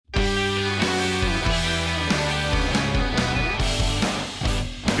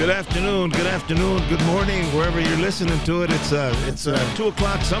Good afternoon, good morning, wherever you're listening to it. It's 2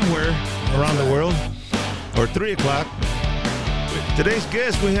 o'clock somewhere around the world, or 3 o'clock. Today's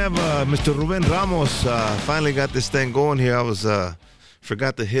guest, we have Mr. Ruben Ramos. Finally got this thing going here. I was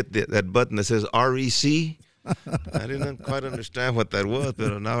forgot to hit that button that says REC. I didn't quite understand what that was,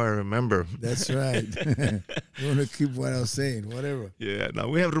 but now I remember. That's right. You want to keep what I was saying, whatever. Yeah, now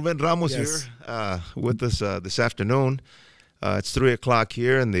we have Ruben Ramos here with us this afternoon. It's 3 o'clock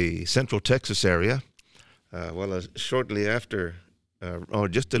here in the Central Texas area. Shortly after, or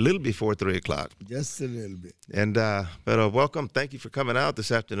just a little before 3 o'clock. Just a little bit. And but welcome. Thank you for coming out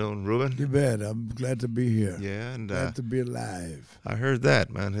this afternoon, Ruben. You bet. I'm glad to be here. Yeah, and glad to be alive. I heard that,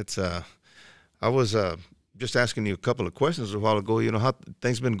 man. It's I was just asking you a couple of questions a while ago. You know how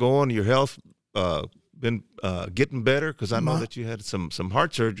things been going, your health been getting better? Because I know that you had some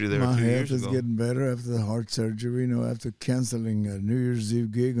heart surgery there a few years ago. My health is getting better after the heart surgery. You know, after canceling a New Year's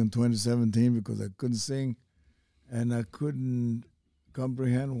Eve gig in 2017 because I couldn't sing, and I couldn't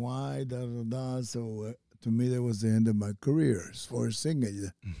comprehend why. So to me, that was the end of my career as far as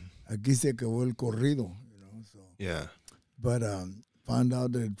singing. Aquí se acabó el corrido. You know. So yeah. But found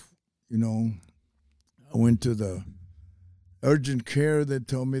out that I went to the urgent care. They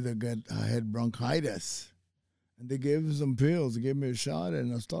told me I had bronchitis, and they gave me some pills. They gave me a shot,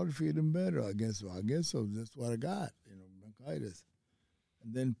 and I started feeling better. I guess so. That's what I got, bronchitis.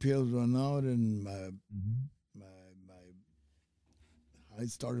 And then pills run out, and I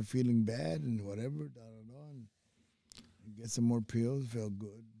started feeling bad and whatever. And get some more pills. Felt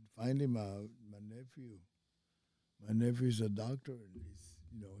good. Finally, my nephew's a doctor, and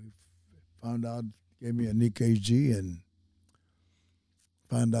he found out, gave me an EKG, and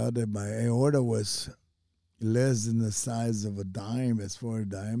found out that my aorta was less than the size of a dime as far as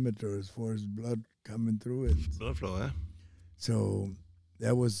diameter, as far as blood coming through it. Blood flow, eh? So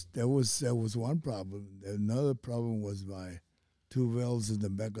that was one problem. Another problem was my two valves in the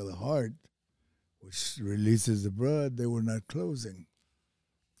back of the heart, which releases the blood. They were not closing.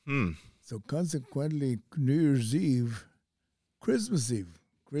 So consequently, New Year's Eve, Christmas Eve,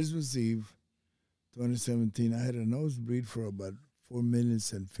 2017, I had a nosebleed for about 4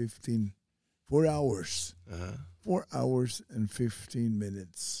 hours. 4 hours and 15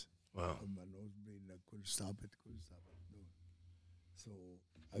 minutes. Wow. Of my nosebleed, I couldn't stop it. So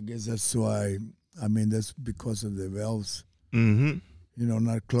I guess that's why, that's because of the valves,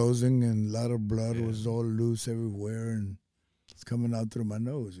 not closing, and a lot of blood was all loose everywhere, and it's coming out through my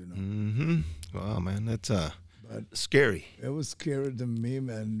nose, Wow, man, that's But scary. It was scary to me,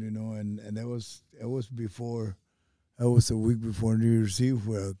 man, and that was before. That was a week before New Year's Eve,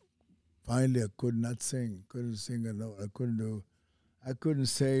 where finally I could not sing. Couldn't sing a note. I couldn't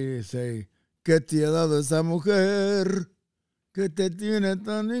say ¿Qué te ha dado esa mujer? Que te tiene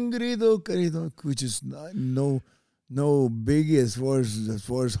tan ingrido, querido? Which is no biggie as far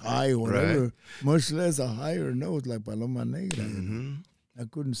as high or whatever. Right. Much less a higher note like Paloma Negra. I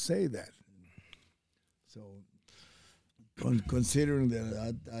couldn't say that. So considering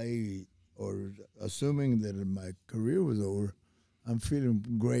that assuming that my career was over, I'm feeling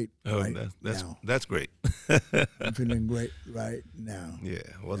great now. That's great. I'm feeling great right now. Yeah,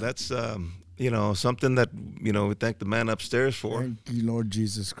 well, that's something that we thank the man upstairs for. Thank you, Lord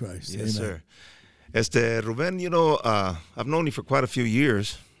Jesus Christ. Yes, Amen. sir. Ruben, I've known you for quite a few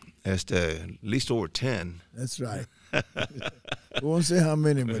years. At least over 10. That's right. I won't say how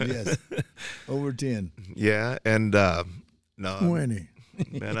many, but yes, over 10. Yeah, and 20.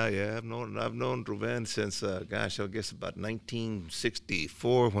 Man, I've known Ruben since I guess about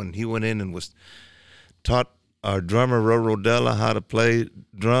 1964, when he went in and was taught our drummer Rodella how to play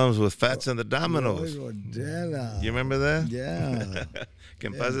drums with Fats and the Dominoes. Rodella. You remember that? Yeah. Que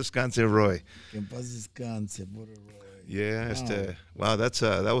en paz descanse, Roy. Que en paz descanse, poor Roy. Yeah,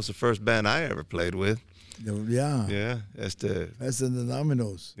 that was the first band I ever played with. Yeah. Yeah, Fats and the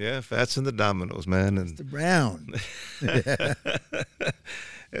Dominoes. Yeah, Fats and the Dominoes, man. And Mr. Brown. That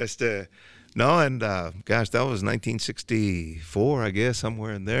was 1964, I guess,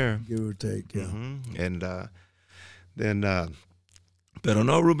 somewhere in there. Give or take, yeah. And but I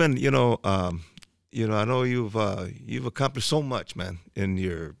know, Ruben, I know you've accomplished so much, man, in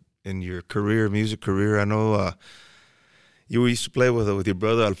your career, music career. I know you used to play with your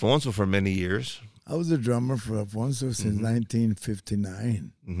brother Alfonso for many years. I was a drummer for Alfonso since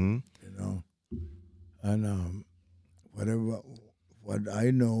 1959. And what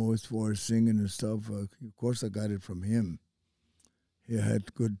I know as far as singing and stuff, of course I got it from him. He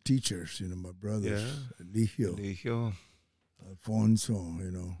had good teachers, my brothers, Eligio, Eligio. Alfonso,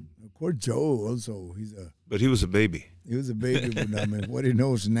 Of Poor Joe also. But he was a baby. He was a baby, but I mean, what he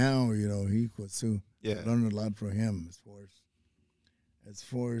knows now, he could soon learn a lot from him as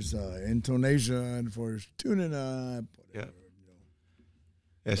far as intonation, as far as tuning up, whatever.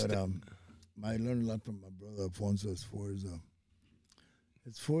 Yes, but I learned a lot from my brother Alfonso as far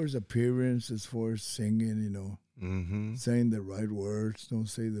as appearance, as far as singing, saying the right words, don't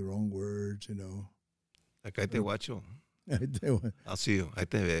say the wrong words, Acá te guacho. But I'll see you. Ahí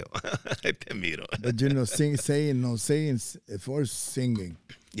te veo. Ahí te miro. saying as far as singing.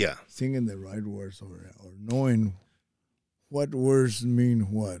 Yeah. Singing the right words or knowing what words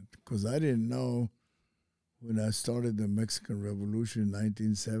mean what. Because I didn't know when I started the Mexican Revolution in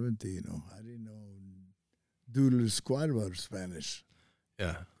 1970, I didn't know doodle squat about Spanish.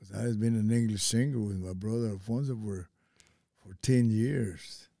 Yeah. Because I had been an English singer with my brother Alfonso for 10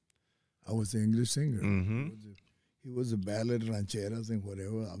 years. I was the English singer. Mm-hmm. He was a ballad, rancheras, and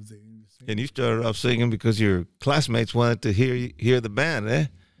whatever. I was the English singer. And you started off singing because your classmates wanted to hear the band, eh?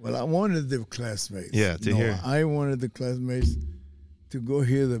 Well, I wanted the classmates. Yeah, to hear. I wanted the classmates to go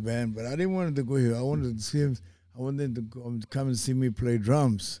hear the band, but I didn't want them to go here. I wanted to see him. I wanted them to come and see me play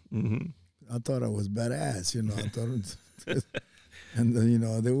drums. Mm-hmm. I thought I was badass, I thought, and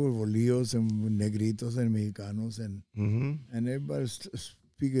there were bolillos and negritos and mexicanos and everybody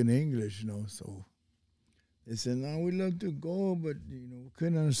speaking English, So they said, "No, we'd love to go, but we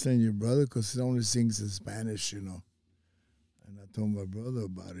couldn't understand your brother because he only sings in Spanish, And I told my brother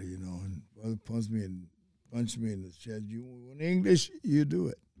about it, and brother punched me in the chest. You want English, you do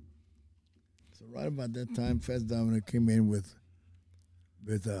it. So right about that time, Fats Dominic came in with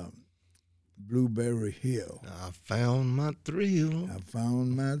Blueberry Hill. I found my thrill.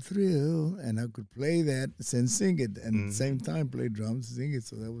 And I could play that and sing it, and at the same time play drums, sing it.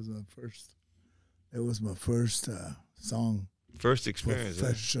 So that was my first. Song. First experience,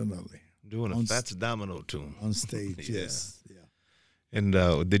 professionally. Doing a Fats Domino tune on stage. Yes. Yeah. And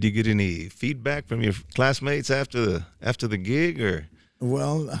did you get any feedback from your classmates after the gig, or?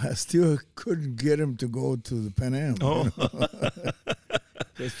 Well, I still couldn't get him to go to the Pan Am. Oh.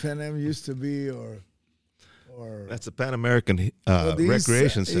 Because Pan Am used to be, or that's a Pan American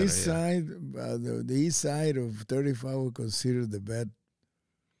recreation center. The east side of 35 was considered the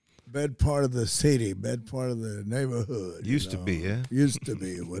bad part of the city, bad part of the neighborhood. Used to be, yeah. Used to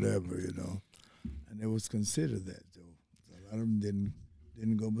be, whatever, and it was considered that. So a lot of them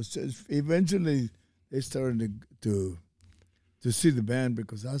didn't go, but eventually they started to see the band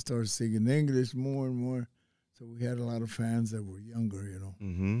because I started singing English more and more. So we had a lot of fans that were younger,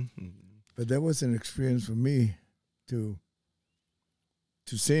 Mm-hmm. Mm-hmm. But that was an experience for me to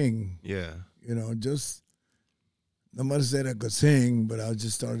sing. Yeah. Just nobody said I could sing, but I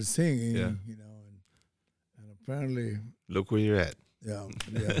just started singing. Yeah. And apparently, look where you're at. Yeah.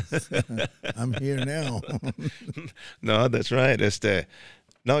 Yes. I'm here now. No, that's right.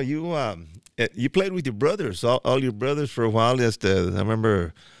 No, you played with your brothers, all your brothers for a while. I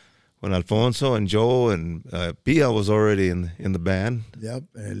remember when Alfonso and Joe and Pia was already in the band. Yep,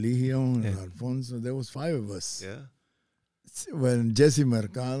 Eligio and Alfonso. There was 5 of us. Yeah. When Jesse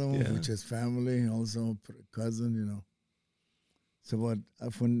Mercado, which is family, also cousin, So when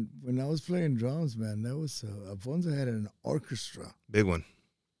I was playing drums, man, that was Alfonso had an orchestra. Big one.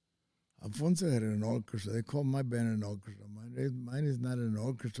 Alfonso had an orchestra. They called my band an orchestra. Mine is not an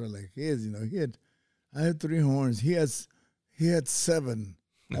orchestra like his. I had 3 horns. He had 7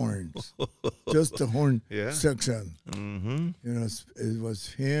 horns, just the horn section. Mm-hmm. It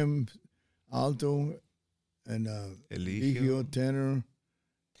was him, alto, and Eligio tenor,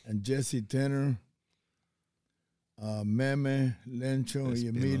 and Jesse tenor, Meme, Lencho,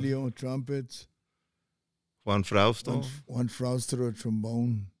 Emilio trumpets, Juan Frausto, Juan Frausto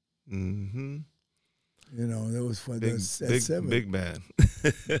trombone. Mm-hmm. There was big 7. Big band.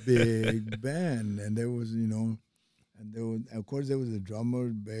 Big band, and there was and there was, of course, there was a drummer,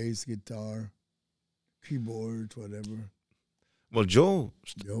 bass, guitar, keyboard, whatever. Well, Joe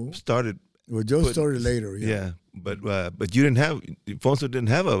started. Well, Joe started later, yeah. But you Alfonso didn't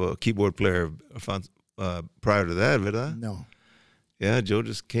have a keyboard player prior to that, ¿verdad? No. Yeah, Joe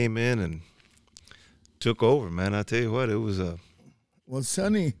just came in and took over, man. I tell you what, it was a. Well,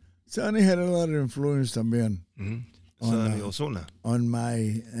 Sonny had a lot of influence también. Mm-hmm. Sonny Osuna. On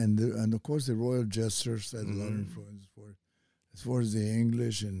my and of course the Royal Jesters had a lot of influence as far as the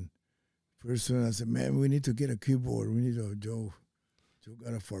English. And pretty soon I said, man, we need to get a keyboard. We need a Joe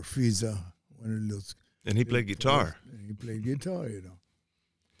got a Farfisa, one of those. And he played guitar. And he played guitar,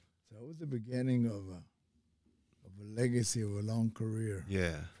 So it was the beginning of a legacy of a long career.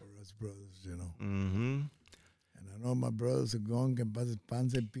 Yeah. For us brothers, Mm-hmm. And I know my brothers are gone, que paz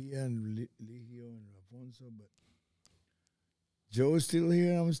Panse Pia and Ligio and Alfonso, but Joe's still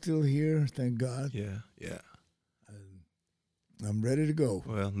here. I'm still here. Thank God. Yeah, yeah. And I'm ready to go.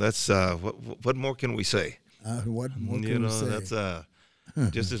 Well, that's what more can we say? What more can we say? That's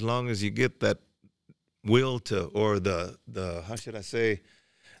just as long as you get that will to, or the how should I say,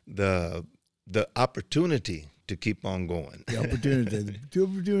 the opportunity to keep on going. The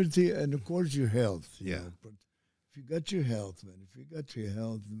opportunity, and of course your health. You Yeah. know. But if you got your health,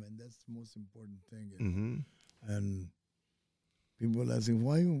 man, that's the most important thing. You know? Mm-hmm. And people asking,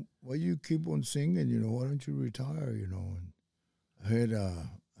 why you keep on singing? You know, why don't you retire? You know, and I had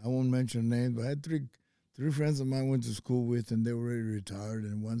I won't mention names, but I had three friends of mine went to school with, and they were already retired.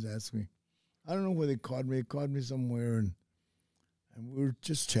 And one's asked me, I don't know where they caught me. They caught me somewhere, and we were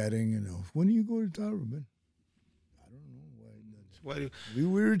just chatting. You know, when do you go retire, Ruben? I don't know why. We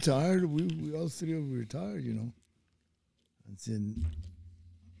retired. We all three were retired. You know, and said,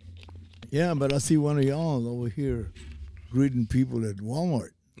 yeah, but I see one of y'all over here greeting people at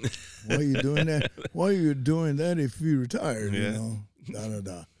Walmart. Why are you doing that? Why are you doing that if you retired? Yeah. You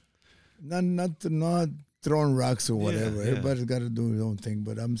know, not throwing rocks or whatever. Yeah. Everybody's got to do his own thing.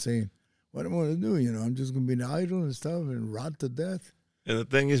 But I'm saying, what am I going to do? You know, I'm just going to be an idol and stuff and rot to death. And the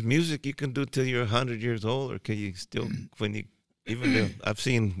thing is, music you can do till you're 100 years old, or can you still when you even I've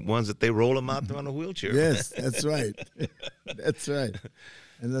seen ones that they roll them out there on a wheelchair. Yes, that's right. That's right.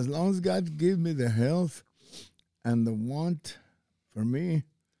 And as long as God gives me the health and the want for me,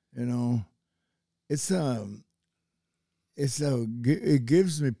 you know, it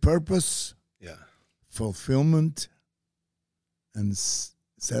gives me purpose, Yeah. fulfillment, and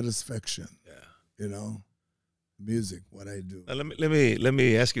satisfaction. Yeah. You know, music, what I do. Now, let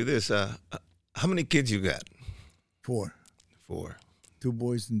me ask you this: how many kids you got? 4. 4. 2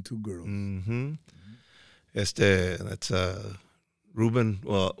 boys and 2 girls. Mm-hmm. That's Ruben.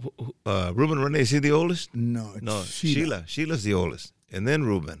 Well, Ruben Renee, is he the oldest? No, it's No, Sheila. Sheila's the oldest, and then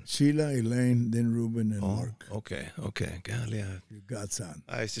Ruben. Sheila, Elaine, then Ruben and Mark. Okay. Golly, Your godson.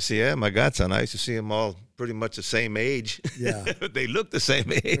 I used to see my godson. I used to see them all pretty much the same age. Yeah. They look the same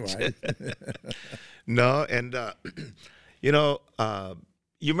age. Right. No, and you know,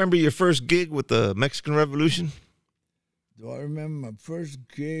 you remember your first gig with the Mexican Revolution? Do I remember my first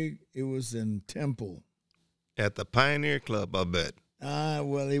gig? It was in Temple. At the Pioneer Club, I bet.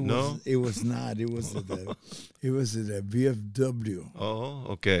 Well, No? it was not. It was at the VFW, Oh,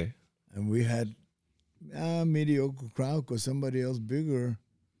 okay. and we had a mediocre crowd because somebody else bigger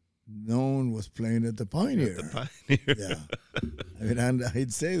known was playing at the Pioneer. At the Pioneer. Yeah, I mean,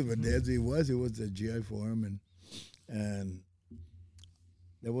 I'd say it, but as it was the GI Forum, and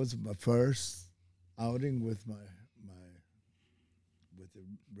that was my first outing with my with the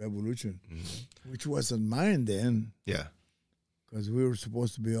Revolution, which wasn't mine then. Yeah. Because we were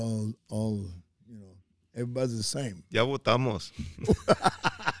supposed to be all, you know, everybody's the same. Ya votamos.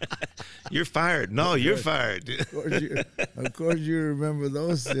 You're fired. No, you're fired. Of course, you remember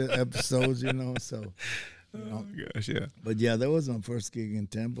those episodes, you know. So, you know. Oh gosh, yeah. But yeah, that was my first gig in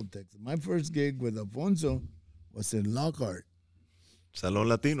Temple, Texas. My first gig with Alfonso was in Lockhart. Salón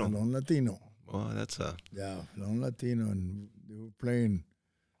Latino. Salón Latino. Oh, that's Yeah, Salón Latino, and they were playing,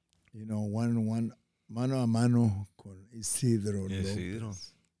 you know, one mano a mano con Isidro. Isidro.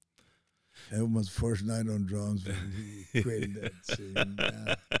 Lopez. That was my first night on drums when he created that scene.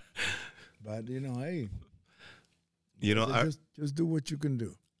 Yeah. But you know, hey, you know, just do what you can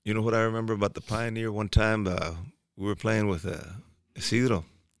do. You know what I remember about the Pioneer? One time we were playing with Isidro,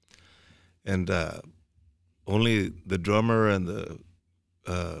 and only the drummer and the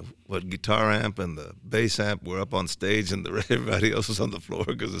guitar amp and the bass amp were up on stage, and everybody else was on the floor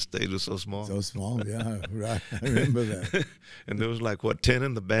because the stage was so small. So small, yeah, right. I remember that. And there was like 10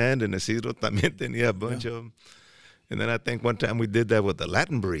 in the band, and Isidro también tenía a bunch of them. And then I think one time we did that with the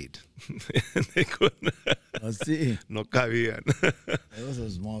Latin breed. And they couldn't. No cabían. It was a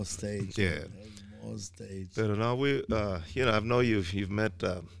small stage. Yeah. It was a small stage. But no, we, you know, I know you've met.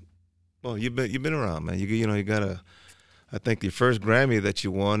 Well, you've been around, man. You know, you got a. I think your first Grammy that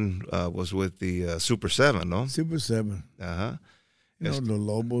you won was with the Super 7, no? Super 7. Uh-huh. You know, the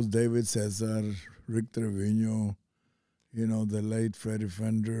Lobos, David Cesar, Rick Trevino, you know, the late Freddie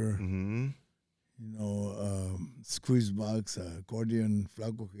Fender, Mm-hmm. you know, Squeezebox, accordion,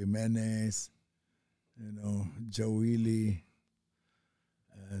 Flaco Jimenez, you know, Joe Ely.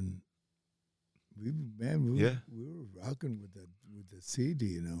 And we were rocking with the CD,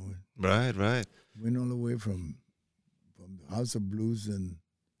 you know. Right. Went all the way from the House of Blues in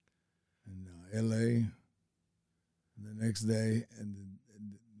L.A. And the next day, and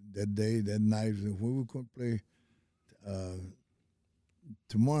that night, we were going to play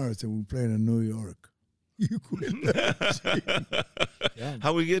tomorrow, so we're playing in New York. You quit. Yeah.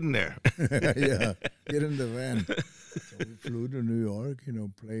 How we getting there? Yeah, get in the van. So we flew to New York,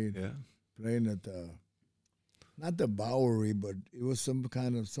 playing at not the Bowery, but it was some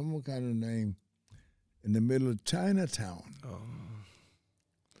kind of name in the middle of Chinatown. Oh.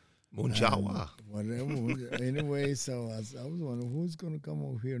 Munchawa. Whatever. Anyway, so I was wondering who's going to come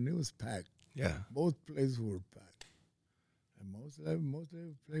over here, and it was packed. Yeah. Both places were packed. And most of the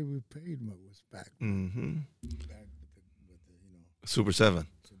play we paid was packed. Mm-hmm. Packed with the Super 7.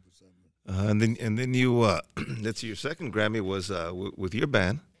 Super 7. And then you, that's your second Grammy was with your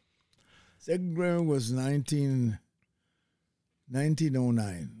band. Second Grammy was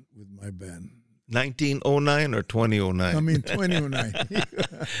 1909 with my band. 1909 or 2009? I mean 2009.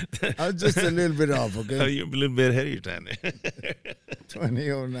 I was just a little bit off, okay? Oh, you're a little bit ahead of your time.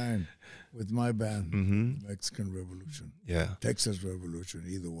 2009 with my band, Mm-hmm. Mexican Revolution. Yeah. Texas Revolution,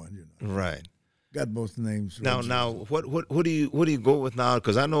 either one, Right. Got both names. Now, what do you go with now?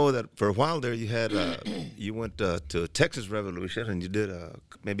 Because I know that for a while there you had you went to Texas Revolution and you did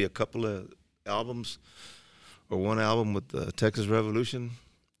maybe a couple of albums or one album with the Texas Revolution.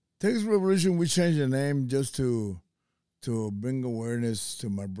 Texas Revolution, we changed the name just to bring awareness to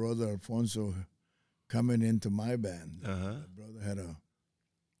my brother Alfonso coming into my band. Uh-huh. My brother had a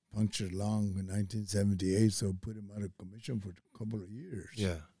punctured lung in 1978, so put him out of commission for a couple of years.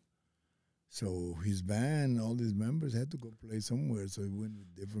 Yeah. So his band, all his members had to go play somewhere, so he went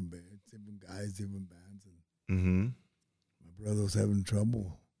with different bands, different guys, different bands. And Mm-hmm. my brother was having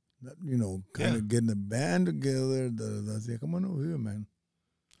trouble, kind of getting the band together. I said, come on over here, man.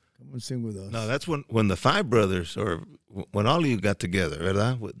 Come and sing with us. No, that's when the Five Brothers, or when all of you got together,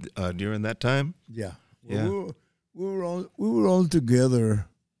 right? During that time. Yeah, Yeah. We were all together.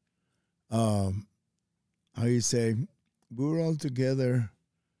 How you say? We were all together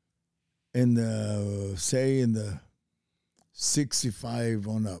in the 65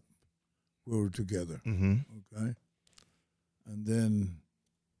 on up. We were together. Mm-hmm. Okay, and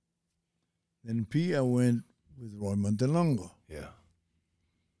then Pia went with Roy Montelongo. Yeah.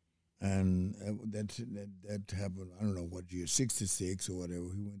 And that happened, I don't know what year, 66 or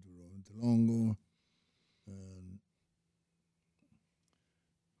whatever. He went to Montelongo and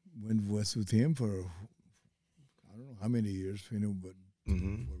went west with him for, I don't know how many years, but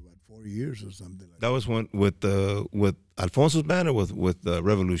Mm-hmm. for about 4 years or something like that. That was when with Alfonso's band or with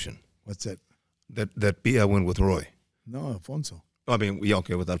Revolution. What's that? That Pia went with Roy. No, Alfonso. I mean, yeah,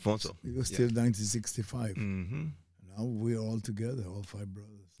 okay, with Alfonso. It was still 1965. Mm-hmm. Now we're all together, all five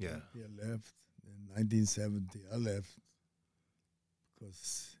brothers. Yeah. Pia left in 1970. I left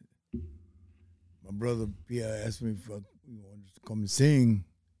because my brother Pia asked me if I wanted to come and sing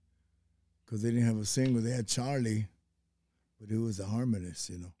because they didn't have a singer. They had Charlie, but he was a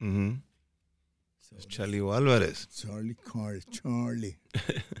harmonist, Mm-hmm. So It's Chalio Alvarez. Charlie.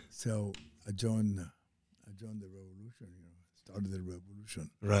 So I joined the revolution, started the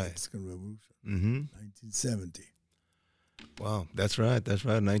revolution. Right. Mexican Revolution. Mm-hmm. 1970. Wow, that's right.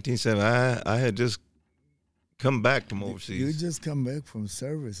 1970. I had just come back from overseas. You just come back from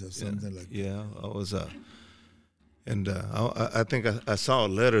service or something like that. Yeah, I was. And I think I saw a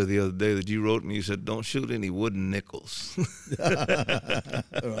letter the other day that you wrote me. You said, "Don't shoot any wooden nickels."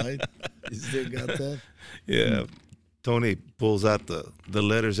 Right? You still got that? Yeah. Tony pulls out the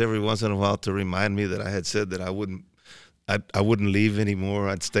letters every once in a while to remind me that I had said that I wouldn't leave anymore.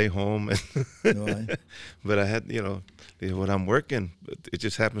 I'd stay home. Right. But I had, when I'm working, it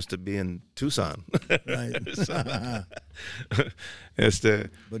just happens to be in Tucson. Right.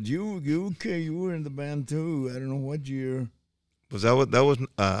 But you were in the band too. I don't know what year.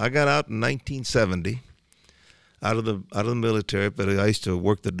 I got out in 1970 out of the military, but I used to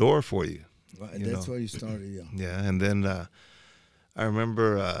work the door for you. Right. That's why you started, yeah. Yeah, and then I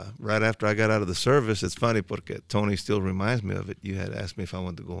remember right after I got out of the service, it's funny porque Tony still reminds me of it. You had asked me if I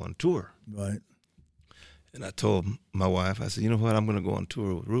wanted to go on tour. Right. And I told my wife, I said, you know what, I'm going to go on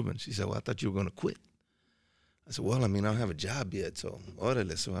tour with Ruben. She said, well, I thought you were going to quit. I said, well, I mean, I don't have a job yet, so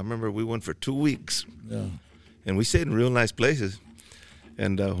orale. So I remember we went for 2 weeks. Yeah. And we stayed in real nice places.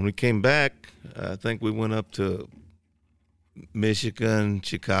 And when we came back, I think we went up to Michigan,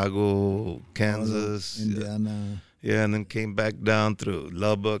 Chicago, Kansas, Indiana. Yeah, and then came back down through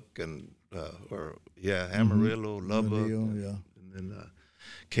Lubbock and Amarillo, Lubbock. Amarillo, And then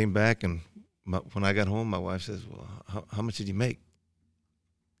came back, and when I got home, my wife says, "Well, how much did you make?"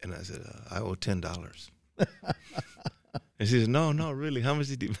 And I said, "I owe $10." And she said, "No, really, how much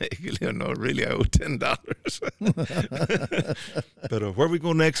did you make?" I said, "No, really, I owe $10." But where we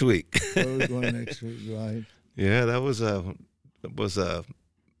go next week? Where we going next week, right? Yeah, that was I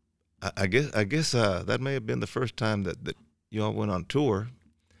guess that may have been the first time that you all went on tour.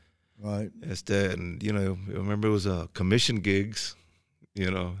 Right. And remember it was commission gigs,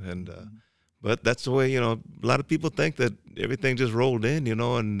 and but that's the way a lot of people think that everything just rolled in,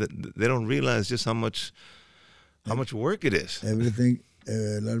 and they don't realize just how much work it is. Everything.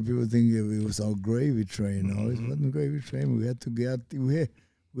 A lot of people think it was all gravy train. No, it wasn't gravy train. We had to get out.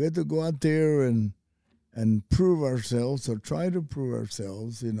 We had to go out there and prove ourselves, or try to prove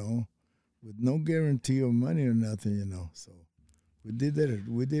ourselves, with no guarantee of money or nothing, So we did that.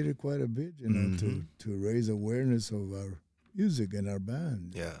 We did it quite a bit, to raise awareness of our music and our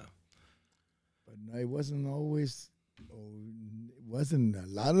band. Yeah. But it wasn't always. It wasn't a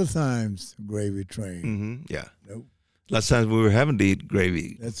lot of times gravy train. Mm-hmm. Yeah. Nope. Lots of times we were having to eat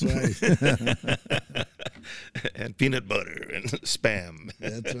gravy. That's right. And peanut butter and Spam.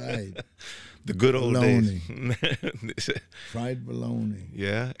 That's right. The good old Bologna. days. Fried bologna.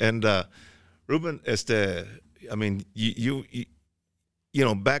 Yeah. And Ruben, I mean, you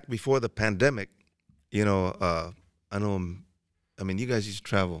back before the pandemic, I know, I mean, you guys used to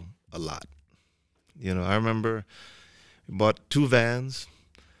travel a lot. I remember we bought 2 vans.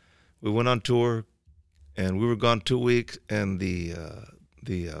 We went on tour, and we were gone 2 weeks, and the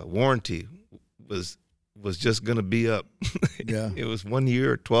warranty was just going to be up. Yeah. It was 1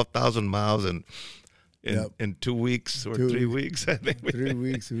 year, 12,000 miles, and in 2 weeks or 3 weeks, I think. 3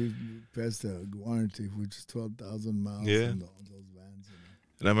 weeks we passed the warranty, which is 12,000 miles. Yeah. On those vans.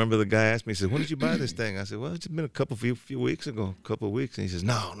 And I remember the guy asked me, he said, "When did you buy this thing?" I said, "Well, it's been a few weeks ago, a couple of weeks." And he says,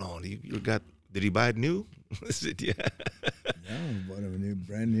 "No, did he buy it new?" I said, "Yeah." Yeah, bought a new,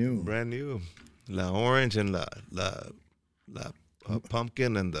 brand new. Brand new. La orange and la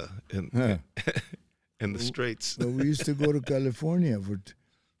pumpkin and and the straights. Well, we used to go to California for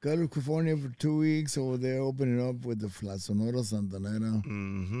 2 weeks over there, opening up with the La Sonora Santanera.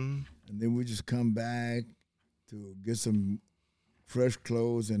 Mm-hmm. And then we just come back to get some fresh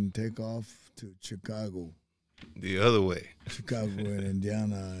clothes and take off to Chicago. The other way. Chicago and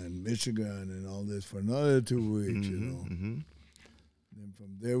Indiana and Michigan and all this for another 2 weeks, Mm-hmm. Then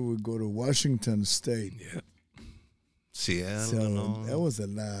from there we go to Washington State. Yeah. Seattle So and all. that was a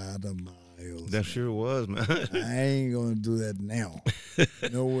lot of miles. That sure was, man. I ain't gonna do that now.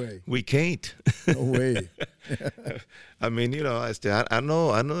 No way. We can't. No way. I mean, I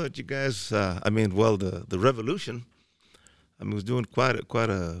know that you guys. The Revolution. I mean, was doing quite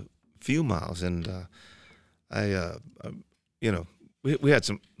a few miles, and we had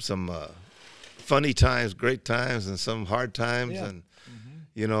some funny times, great times, and some hard times, and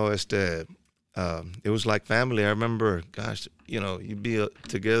it was like family. I remember, gosh, you'd be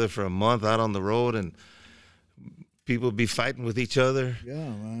together for a month out on the road, and people would be fighting with each other. Yeah,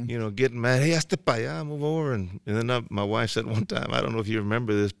 man. Getting mad. Hey, hazte pa allá, move over. And then my wife said one time, I don't know if you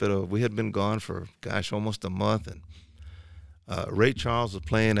remember this, but we had been gone for, gosh, almost a month, and Ray Charles was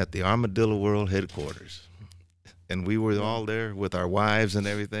playing at the Armadillo World headquarters. And we were all there with our wives and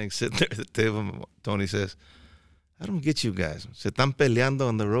everything, sitting there at the table. Tony says, "I don't get you guys. Se están peleando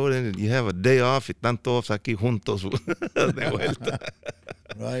on the road, and you have a day off, y están todos aquí juntos." De vuelta.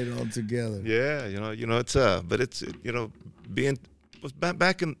 Right, all together. Yeah, it's but it's being was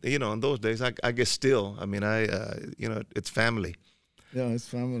back in in those days. I guess still. I mean, it's family. Yeah, it's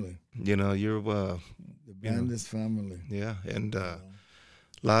family. You're The band is family. yeah, and a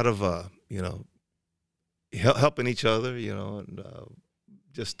lot of helping each other, and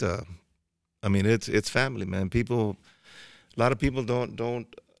just I mean, it's family, man. A lot of people don't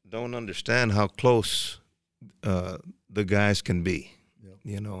understand how close the guys can be.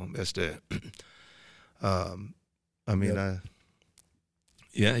 Yep. As to I mean,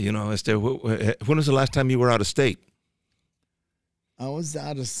 Yep. as to when was the last time you were out of state? I was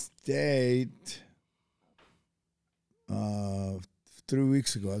out of state 3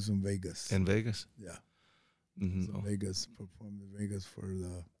 weeks ago. I was in Vegas. In Vegas? Yeah. Mm-hmm. So Vegas, performed in Vegas for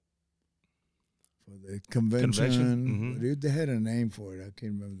the convention. Mm-hmm. But they had a name for it. I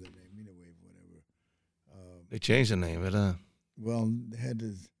can't remember the name. Anyway, whatever. They changed the name, but Well, they had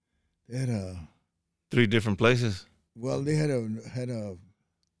a 3 different places. Well, they had a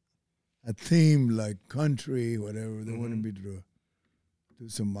theme like country, whatever. They wanted me to do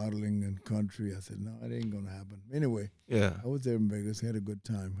some modeling in country. I said, no, it ain't gonna happen. Anyway, Yeah. I was there in Vegas, had a good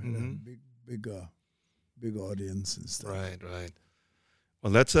time, had Mhm. a big audience and stuff. Right.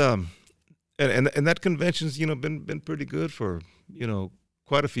 Well, that's and that convention's been pretty good for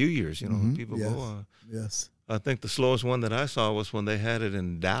quite a few years. Mhm. People Yes. go. Yes, I think the slowest one that I saw was when they had it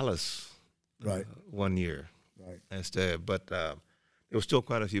in Dallas, Right. 1 year. right. But there was still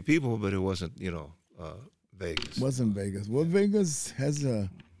quite a few people, but it wasn't Vegas. Wasn't Vegas. Well, Vegas has a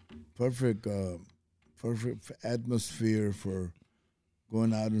perfect, perfect atmosphere for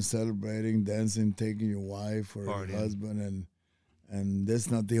going out and celebrating, dancing, taking your wife or Partying. your husband, and that's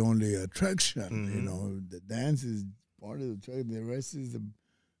not the only attraction. Mm-hmm. You know, the dance is part of the attraction. The rest is the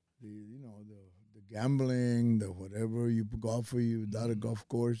gambling, the whatever you golf, you a lot of golf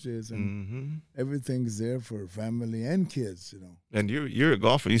courses, and everything's there for family and kids. You know. And you're a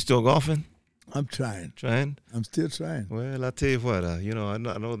golfer. You still golfing? I'm trying. Trying? I'm still trying. Well, I tell you what. I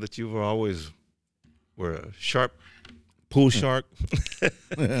know that you were a sharp pool shark.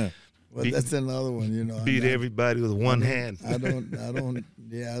 Well, that's another one. You know. Beat everybody with one hand. I don't.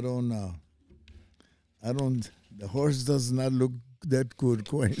 The horse does not look that good,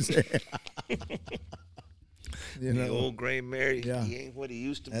 Quincy. You know, the old gray mare, yeah. He ain't what he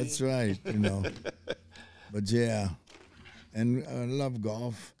used to That's be. right, you know. But yeah, and I love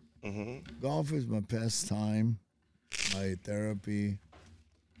golf. Golf is my pastime, my therapy,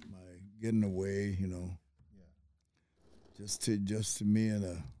 my getting away, you know. Just to me and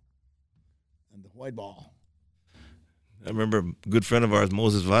the white ball. I remember a good friend of ours,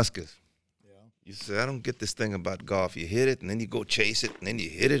 Moses Vasquez. Yeah. You said, I don't get this thing about golf. You hit it, and then you go chase it, and then you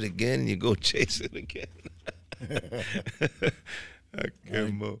hit it again, and you go chase it again.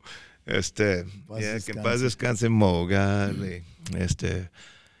 Okay, Mo. Yeah, que paz descanse, Mo. Golly.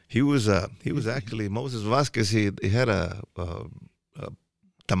 He was actually Moses Vasquez. He had a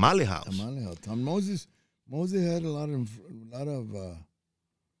tamale house. Tamale house. Moses had a lot of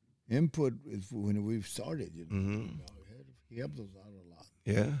input when we started. You know, he helped us out a lot.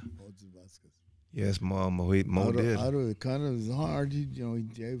 Yeah. Moses Vasquez. Yes, Mo did. Out of it kind of was hard. He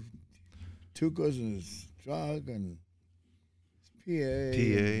took us in his truck and his PA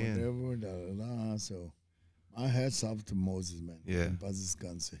and whatever. So my hats off to Moses, man. Yeah.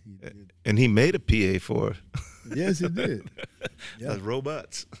 He did. And he made a PA for Yes, he did. Yeah. That's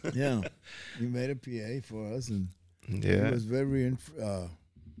robots. Yeah. He made a PA for us, and yeah. he was very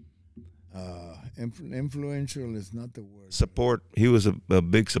influential is not the word. Support. He was a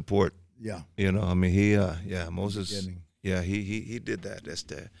big support. Yeah. You know, I mean, Moses. Yeah, he did that. That's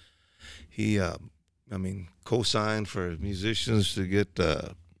that. He, co-signed for musicians to get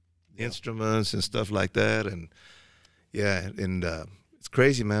instruments and stuff like that, and it's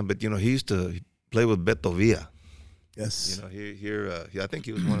crazy, man. But he used to play with Beto Villa. Yes. I think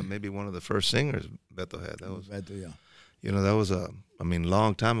he was one of the first singers Beto had. That was Beto, yeah. That was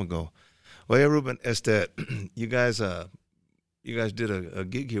long time ago. Well, yeah, Ruben, you guys did a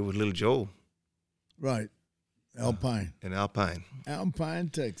gig here with Little Joe. Right. Alpine. In Alpine,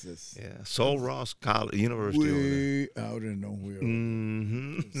 Texas. Yeah. Sol Ross College, University over there. Way out in nowhere.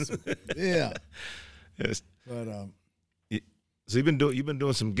 Mm-hmm. So, yeah. Yes. But so you've been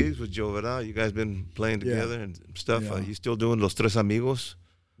doing some gigs with Joe Vidal. You guys been playing together and stuff. Yeah. You still doing Los Tres Amigos?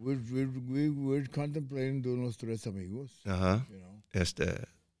 We're contemplating doing Los Tres Amigos. Uh huh. You know. Yes.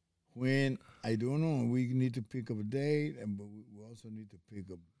 When I don't know, we need to pick up a date, but we also need to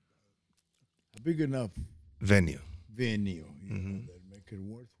pick up a big enough venue, you know, that make it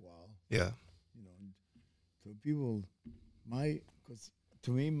worthwhile. Yeah. You know, so people, because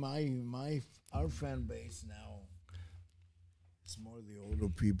to me, our fan base now, it's more the older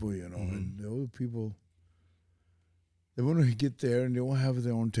people, you know, and the older people, they want to get there and they want to have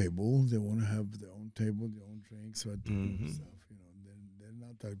their own table. They want to have their own table, their own drinks, so stuff. You know, they're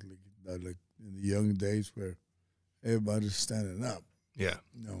not like in the young days where everybody's standing up. Yeah.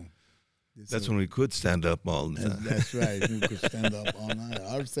 No. That's when we could stand up all the time. That's right. We could stand up all night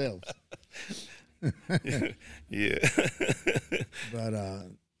ourselves. Yeah. But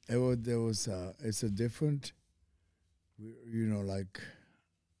it's a different, you know, like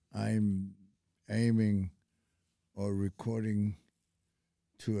I'm aiming or recording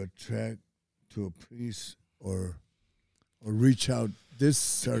to attract, to please or reach out this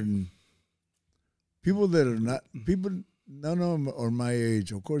certain people that are not people. None of them are my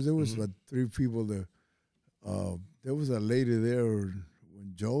age. Of course, there was about three people there. There was a lady there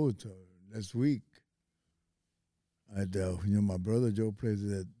when Joe last week. My brother Joe plays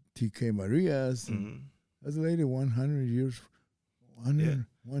at TK Maria's. That's a lady 100 years,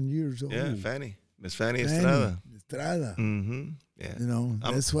 101 years old. Yeah, Miss Fanny Estrada. Estrada. Mm-hmm. Yeah. You know,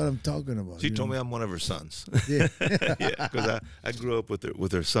 that's what I'm talking about. She told me I'm one of her sons. Yeah. Yeah, because I grew up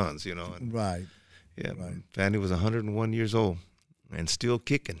with her sons, you know. And, right. Yeah, right. Fanny was 101 years old and still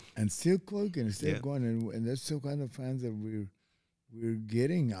kicking. And still cooking, still going. And that's the kind of fans that we're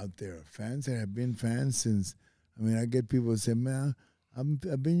getting out there. Fans that have been fans since, I get people say, man,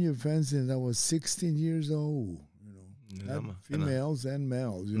 I've been your fan since I was 16 years old. You know, females and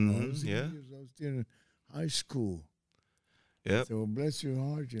males, you know. 16 years old, still high school. Yep. So bless your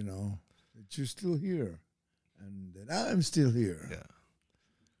heart, that you're still here, and that I'm still here. Yeah.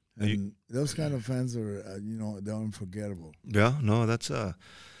 And those kind of fans are, they're unforgettable. Yeah. No, that's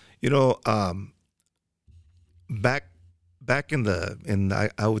back in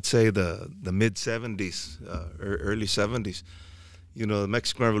I would say the mid '70s, early '70s. The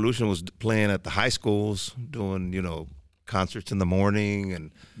Mexican Revolution was playing at the high schools, doing concerts in the morning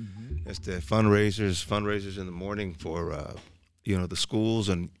and fundraisers in the morning for the schools,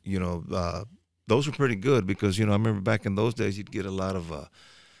 and those were pretty good because I remember back in those days you'd get a lot of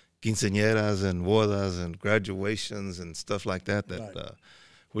quinceañeras and bodas and graduations and stuff like that Right.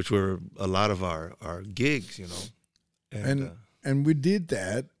 Which were a lot of our gigs, And we did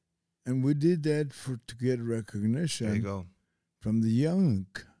that, to get recognition. there you go. From the young,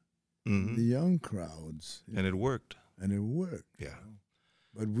 Hmm. the young crowds, And it worked. and it worked. Yeah.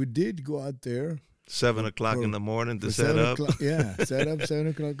 But we did go out there 7 o'clock for- in the morning to for set 7 up. o'clock- Yeah, set up 7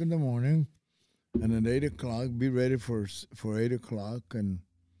 o'clock in the morning, and at 8 o'clock, be ready for 8 o'clock, and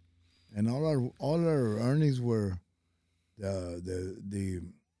all our earnings were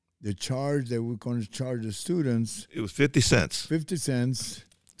the charge that we're going to charge the students It was 50 cents. 50 cents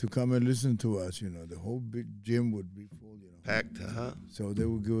to come and listen to us. The whole big gym would be full. Packed, huh? So they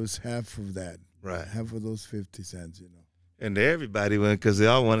would give us half of that, Right. half of those 50 cents. And everybody went because they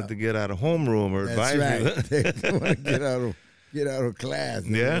all wanted to get out of homeroom or That's advisory. right. They want to get out of class.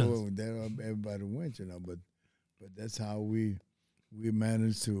 Yeah. Everybody went, but that's how we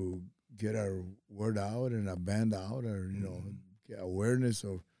managed to get our word out and our band out, or get awareness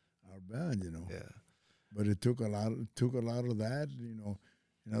of our band. Yeah. But it took a lot of that.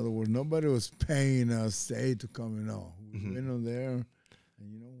 In other words, nobody was paying us to come in. We went on there,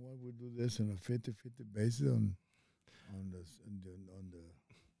 and we do this on a 50-50 basis on the.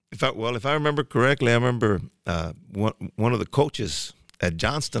 If I remember correctly, I remember one of the coaches at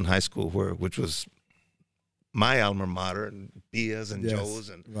Johnston High School, which was my alma mater, and Bia's and Yes, Joe's,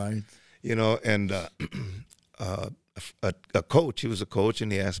 and right. and a coach. He was a coach,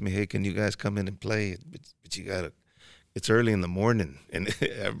 and he asked me, "Hey, can you guys come in and play? But you gotta. It's early in the morning, and I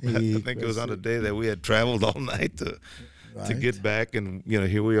think it was on a day that we had traveled all night to get back, and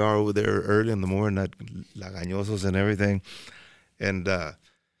here we are over there early in the morning at Lagañosos and everything, and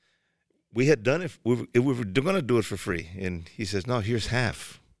we had done it. We were going to do it for free, and he says, "No, here's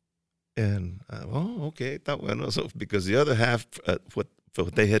half." And okay, thought so because the other half what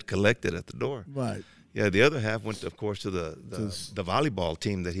they had collected at the door, Right. yeah, the other half went, of course, to the volleyball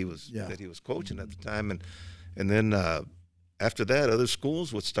team that he was coaching at the time, and then after that, other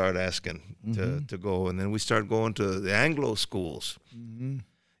schools would start asking to go, and then we started going to the Anglo schools,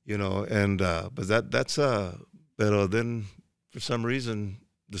 and but that's but then for some reason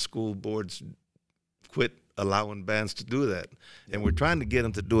the school boards quit allowing bands to do that, and we're trying to get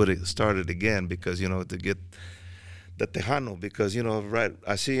them to do it, start it again, because to get the Tejano, because right,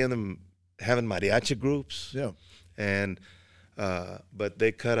 I see them having mariachi groups, and but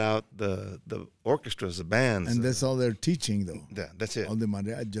they cut out the orchestras, the bands, And that's all they're teaching, though. that's it. All the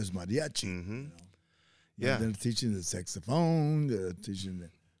just mariachi. Mm-hmm. Yeah. They're teaching the saxophone. They're teaching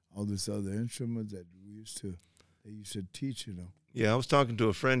all these other instruments that they used to teach. Yeah, I was talking to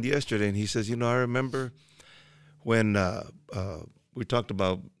a friend yesterday, and he says, I remember when we talked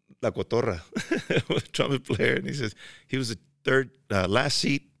about La Cotorra, trumpet player, and he says he was the third,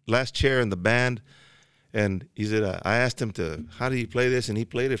 last chair in the band, and he said, I asked him how do you play this, and he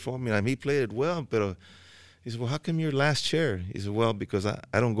played it for me, and he played it well, but he said, well, how come you're last chair? He said, well, because I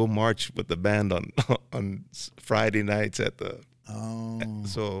don't go march with the band on Friday nights at the,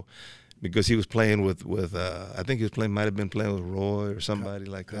 so, because he was playing with I think might have been playing with Roy or somebody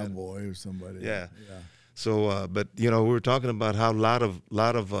like that. Cowboy or somebody. Yeah. So, but we were talking about how a lot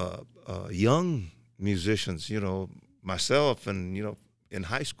of young musicians, myself, and in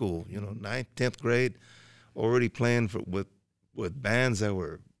high school, 9th, 10th grade, already playing with bands that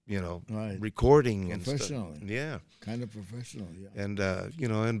were Right. recording and stuff. Professionally. Yeah. Kind of professional. Yeah. And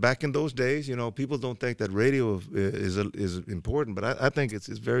and back in those days, people don't think that radio is important, but I think it's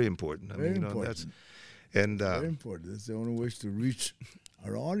very important. Very important. Very important. That's the only way to reach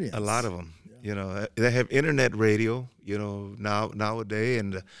our audience. A lot of them, they have internet radio, nowadays,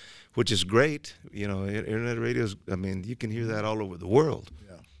 and which is great. Internet radio is, you can hear that all over the world.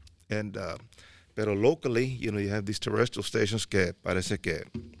 Yeah. And pero locally, you have these terrestrial stations que parece que,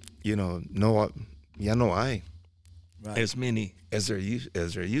 no, ya no hay as many as there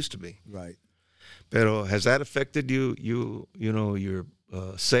used to be. Right. Pero has that affected your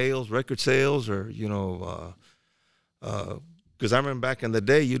sales, record sales, or because I remember back in the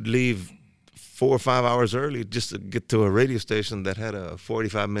day, you'd leave 4 or 5 hours early just to get to a radio station that had a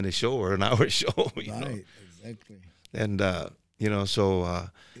 45-minute show or an hour show. You know? Exactly. And so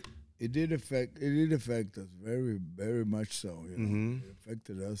it did affect us very, very much so. You know, it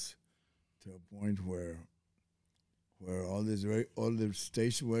affected us to a point where all the radio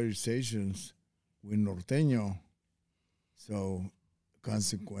stations were norteño, so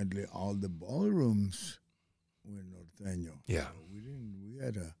consequently all the ballrooms were norteño. Yeah, so we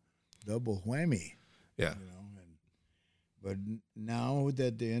had a double whammy. Yeah, you know. But now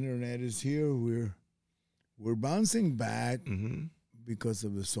that the internet is here, we're bouncing back because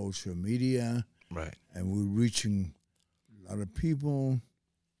of the social media, right? And we're reaching a lot of people,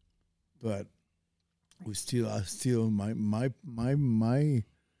 but I still my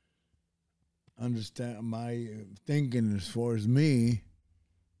understand my thinking as far as me.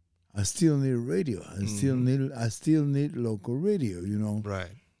 I still need radio. I still need local radio. You know, right?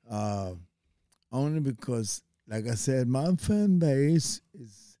 Only because, like I said, my fan base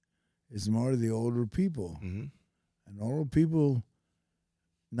is more the older people, and older people.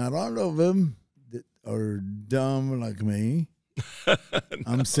 Not all of them are dumb like me.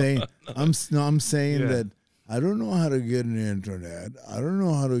 I'm saying that I don't know how to get on the internet. I don't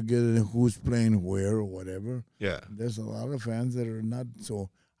know how to get in who's playing where or whatever. Yeah. There's a lot of fans that are not. So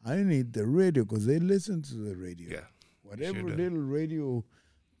I need the radio because they listen to the radio. Yeah. Whatever little radio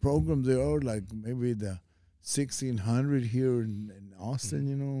programs there are, like maybe the 1600 here in Austin,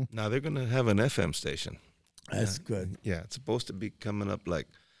 you know. Now they're going to have an FM station. That's good. Yeah, it's supposed to be coming up, like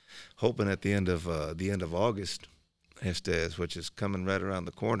hoping at the end of August, which is coming right around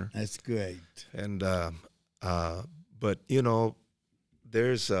the corner. That's great. And but you know,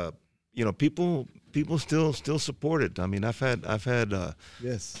 there's people still support it. I mean, I've had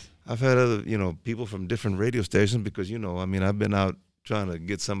yes. I've had other people from different radio stations because I mean, I've been out trying to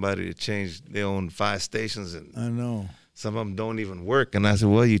get somebody to change their own 5 stations, and I know some of them don't even work. And I said,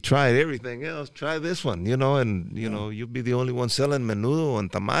 well, you tried everything else, try this one, and you'll be the only one selling menudo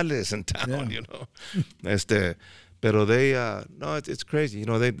and tamales in town, Pero they, no, it's crazy.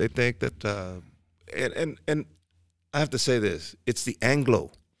 They think that, and I have to say this, it's the Anglo-run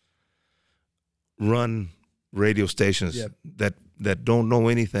radio stations that don't know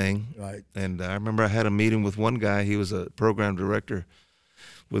anything. Right. And I remember I had a meeting with one guy. He was a program director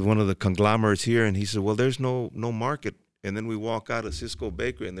with one of the conglomerates here, and he said, well, there's no market. And then we walk out of Cisco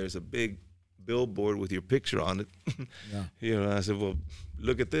Bakery, and there's a big billboard with your picture on it. I said, well,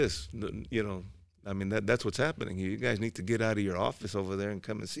 look at this. I mean, that's what's happening here. You guys need to get out of your office over there and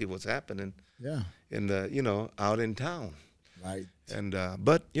come and see what's happening. Yeah. And out in town. Right. And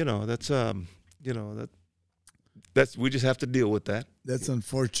but that's we just have to deal with that. That's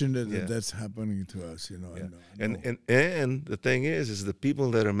unfortunate that that's happening to us. Yeah. And the thing is the people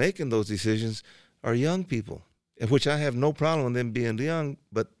that are making those decisions are young people, which I have no problem with them being young,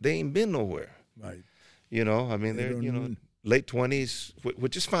 but they ain't been nowhere. Right. I mean, they're late 20s,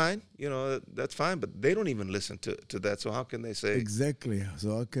 which is fine. That's fine, but they don't even listen to that. So how can they say exactly?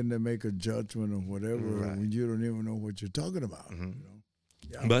 So how can they make a judgment of whatever when you don't even know what you're talking about? Mm-hmm.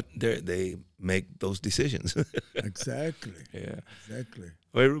 Yeah. But they make those decisions. Exactly. Yeah. Exactly.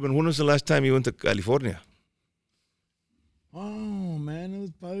 Hey, Ruben, when was the last time you went to California? Oh, man, it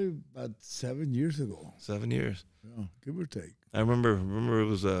was probably about 7 years ago. 7 years. Yeah, give or take. I remember it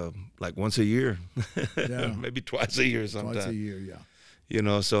was like once a year. Yeah. Maybe twice a year sometimes. Twice a year,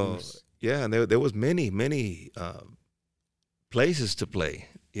 yeah. So, yeah, and there was many places to play,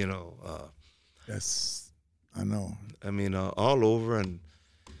 Yes, I know. I mean, all over, and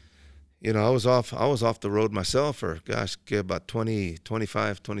I was off the road myself for about 20,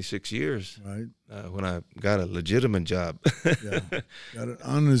 25, 26 years. Right. When I got a legitimate job. Yeah. Got an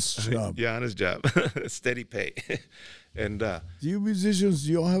honest job. Yeah, honest job. Steady pay. And you musicians,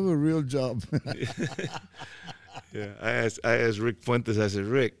 you all have a real job. Yeah. I asked Rick Fuentes, I said,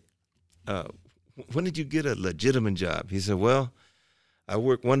 Rick, when did you get a legitimate job? He said, well, I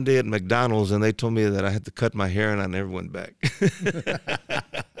worked one day at McDonald's and they told me that I had to cut my hair and I never went back.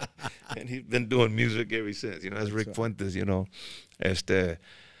 And he's been doing music ever since, as Rick Fuentes,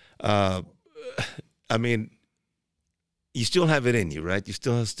 I mean, you still have it in you, right? You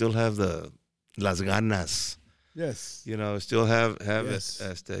still have the las ganas. Yes. Still have yes.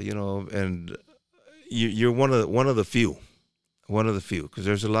 it, and you're one of the few, because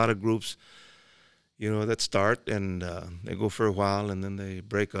there's a lot of groups, that start and they go for a while and then they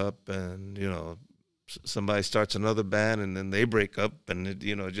break up, and somebody starts another band and then they break up, and it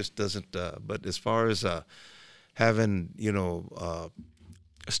just doesn't. But as far as having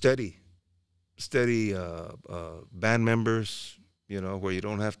steady band members, where you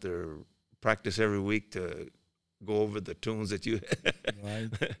don't have to practice every week to go over the tunes that you, Right.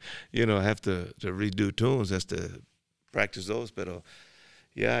 have to redo tunes just to practice those. But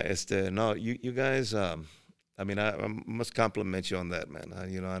yeah, no, you guys. I mean, I must compliment you on that, man.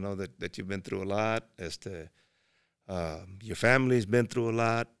 I know that you've been through a lot. Your family's been through a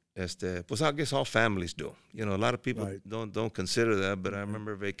lot. Pues I guess all families do. A lot of people Right. don't consider that. But I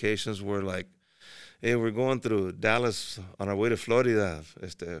remember vacations were like, hey, we're going through Dallas on our way to Florida.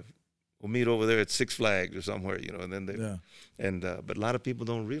 We'll meet over there at Six Flags or somewhere, and then but a lot of people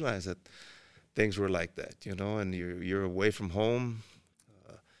don't realize that things were like that, and you're away from home.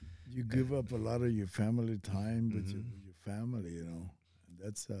 You give up a lot of your family time with Mm-hmm. your family, and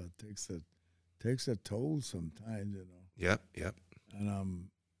that's takes a toll sometimes, Yep. And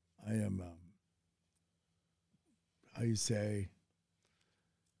I am how you say,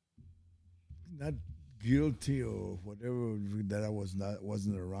 not guilty or whatever that I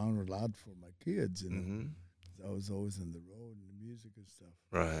wasn't around a lot for my kids, Mm-hmm. I was always on the road and the music and stuff.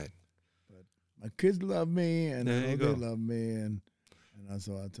 Right. But my kids love me, and There I know you they go. love me, and I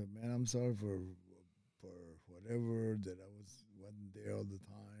thought, man, I'm sorry for whatever that I wasn't there all the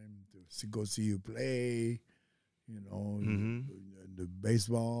time to go see you play, Mm-hmm. the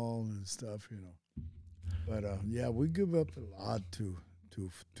baseball and stuff, But yeah, we give up a lot to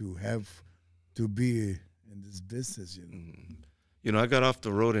be in this business, Mm-hmm. I got off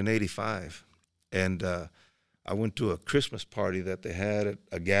the road in '85, and I went to a Christmas party that they had,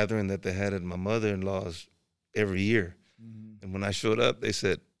 a gathering that they had at my mother-in-law's every year. Mm-hmm. And when I showed up, they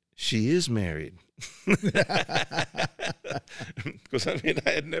said, she is married. Because, I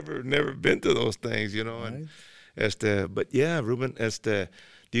had never been to those things, Right? And but yeah, Ruben, do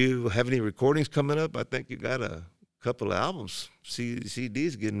you have any recordings coming up? I think you got a couple of albums,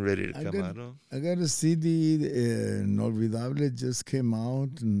 CDs getting ready to come out, huh? I got a CD, Inolvidable, just came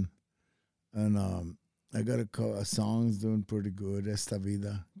out, and I got a songs doing pretty good. Esta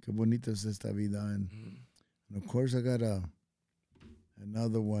vida, qué bonita es esta vida, and of course I got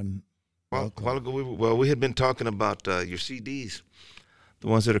another one. A while ago, we had been talking about your CDs, the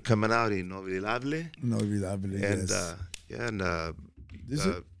ones that are coming out, Inolvidable, Inolvidable, and yes. This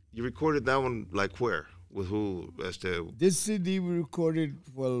you recorded that one like where? With who? This CD we recorded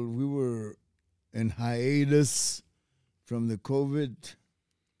while we were in hiatus from the COVID.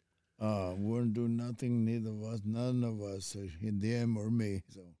 Weren't doing nothing, none of us, him or me.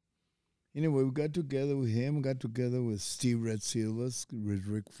 So anyway, we got together with him, got together with Steve Red Silvas, with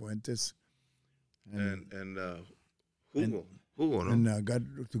Rick Fuentes, and Hugo, no? and got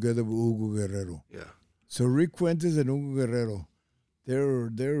together with Hugo Guerrero. Yeah. So Rick Fuentes and Hugo Guerrero,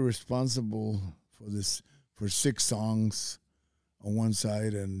 they're responsible for 6 songs on one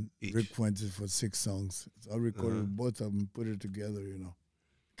side, and Each. Rick Fuentes for 6 songs. So I recorded both of them, put it together,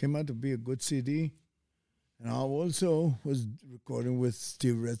 Came out to be a good CD. And I also was recording with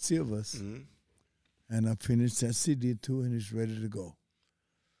Steve Red Silvas. Mm-hmm. And I finished that CD too, and it's ready to go.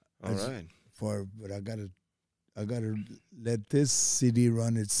 All right. But I gotta let this CD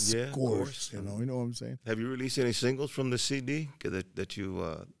run its Yeah, of course. course. You know what I'm saying? Have you released any singles from the CD that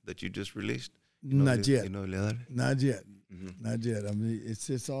you just released? Not yet. Inolvidable? Not yet. Mm-hmm. Not yet. I mean,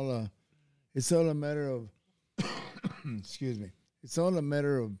 it's all a matter of excuse me. It's all a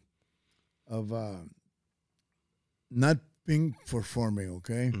matter of not being performing.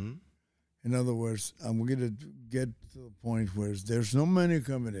 Okay. Mm-hmm. In other words, I'm going to get to the point where there's no money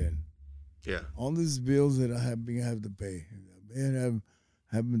coming in. Yeah. All these bills that I have to pay, and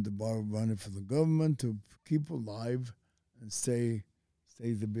having to borrow money from the government to keep alive and stay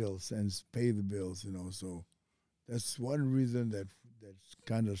the bills and pay the bills. So that's one reason that's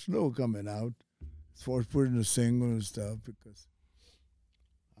kind of slow coming out as far as putting a single and stuff, because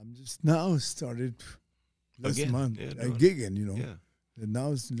I'm just now started this Again, month yeah, gigging. Yeah. And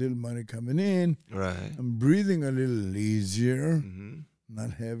now it's a little money coming in. Right. I'm breathing a little easier, Mm-hmm.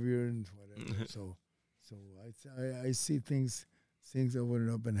 not heavier and whatever. so I see things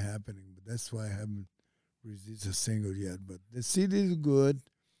opening up and happening, but that's why I haven't released a single yet. But the CD is good,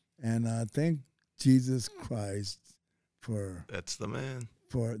 and I thank Jesus Christ for That's the man.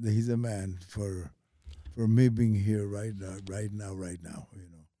 He's a man for me being here right now.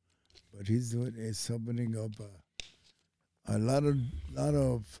 But he's opening up a lot of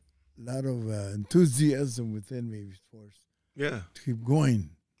enthusiasm within me Yeah. to keep going.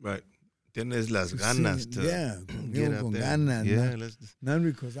 Right. Tienes las ganas to get out there. Ganas, Yeah. not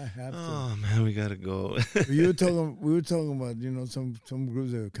because I have to. Oh man, we gotta go. We were talking about some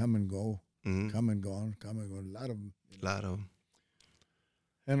groups that come and go, Mm-hmm. come and gone. A lot of them, A lot of them.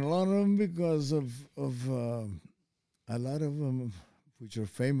 and a lot of them because of a lot of them which are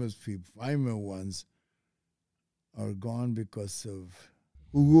famous people, famous ones, are gone because of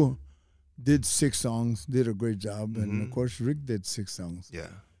Hugo did 6 songs, did a great job, and of course Rick did 6 songs. Yeah.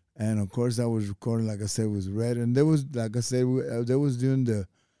 And of course I was recording, like I said, with Red, and there was, like I said, there was during the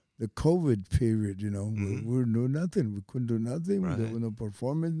COVID period, you know, we were doing nothing. We couldn't do nothing. Right. There was no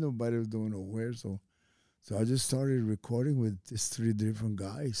performance. Nobody was doing nowhere. So I just started recording with these 3 different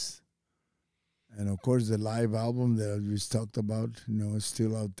guys. And of course, the live album that we talked about, you know, is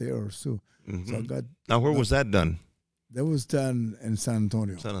still out there or so. So I got. Now, where was that done? That was done in San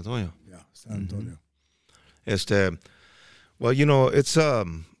Antonio. San Antonio. Yeah, San Antonio. Well, you know, it's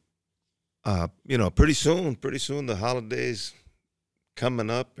you know, pretty soon the holidays coming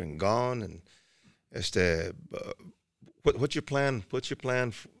up and gone, and what's your plan? What's your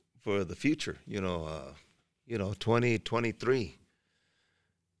plan for the future? You know, 2023.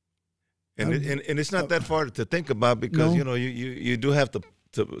 And it's not that far to think about, because you know you do have to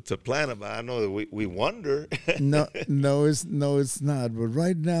plan about. I know that we wonder. no, it's not. But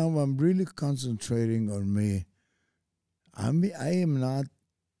right now, I'm really concentrating on me. I am not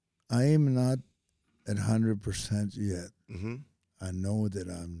at 100% yet. I know that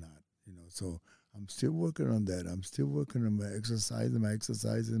I'm not. You know, so I'm still working on that. I'm still working on my exercise,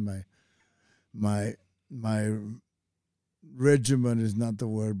 my regimen is not the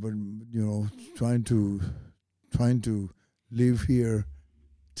word, but you know, trying to live here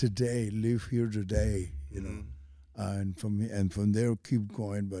today. You know, and from there keep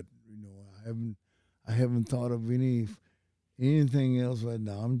going. But you know, I haven't thought of anything else right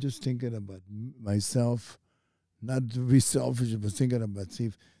now. I'm just thinking about myself, not to be selfish, but thinking about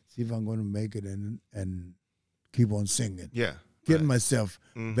see if I'm going to make it and keep on singing. Yeah, getting myself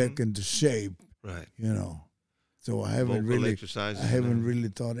back into shape. Right. You know. So I haven't really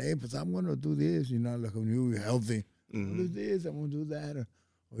thought, hey, but I'm going to do this, you know, like when you're healthy. I'm going to do this, I'm going to do that.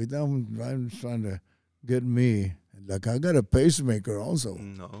 Or I'm trying to get me. Like I got a pacemaker also.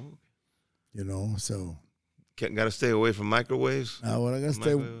 No. You know, so. Got to stay away from microwaves? Well, I got to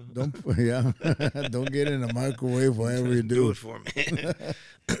stay, don't get in a microwave, whatever you do. Do it for me.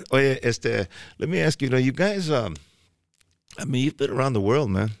 Oh, yeah, let me ask you, you know, you guys, I mean, you've been around the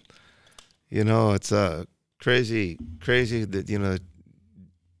world, man. You know, it's crazy that, you know,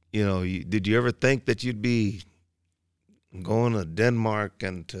 did you ever think that you'd be going to Denmark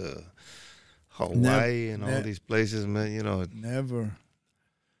and to Hawaii and all these places, man? You know, never.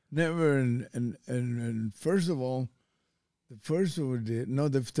 And first of all, the first we did,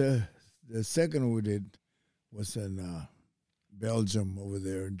 the second we did was in Belgium over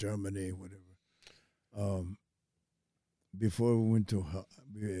there, in Germany, whatever. Before we went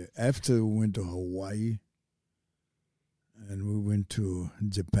after we went to Hawaii, and we went to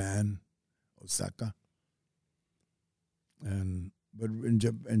Japan, Osaka. But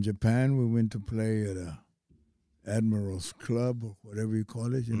in Japan, we went to play at a Admiral's Club, or whatever you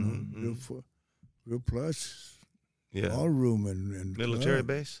call it, you know, real plush, ballroom and military club.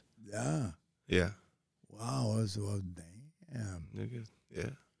 base. Yeah. Wow, it was damn. Yeah.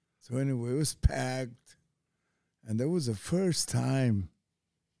 So anyway, it was packed, and that was the first time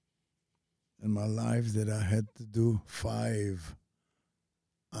in my life that I had to do 5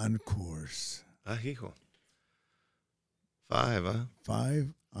 encores. Hijo. 5, huh?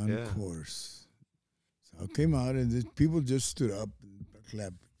 5 encores. So I came out, and people just stood up and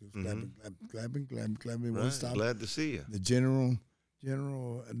clapped, clapping. Right. Stop. Glad to see you. The general,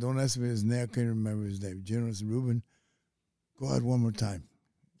 don't ask me his name, I can't remember his name. General said, Ruben, go out one more time.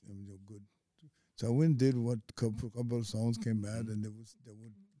 Good. So I went and did what couple of songs came out, and there would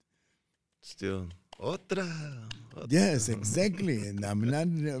still otra. Yes, exactly. And I'm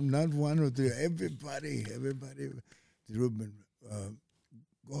not one or two. Everybody, Ruben,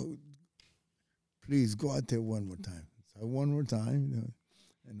 please go out there one more time. So one more time, you know,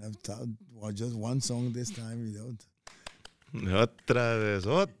 and I've taught just one song this time, you know. Otra vez,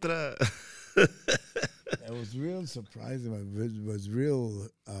 otra. It was real surprising. It was real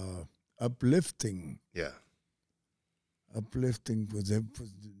uplifting. Yeah. Uplifting was,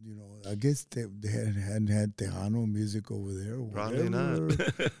 you know, I guess they hadn't had Tejano music over there. Or probably not.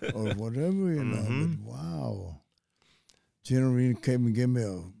 Or whatever, you know. But wow. General came and gave me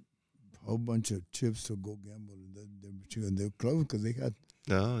a whole bunch of chips to go gamble. And they're closed because they got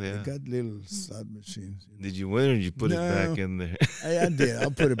little slot machines. You know. Did you win, or did you put it back in there? I did.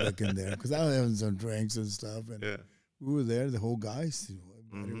 I'll put it back in there because I was having some drinks and stuff. And we were there, the whole guys. You know,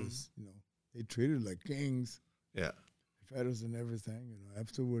 everybody was, you know, they treated like kings. Yeah. Feathers and everything. You know,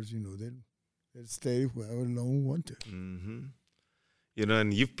 afterwards, you know, they'd stay wherever long we wanted. You know,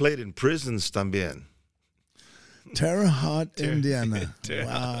 and you've played in prisons también. Terre Haute, Indiana.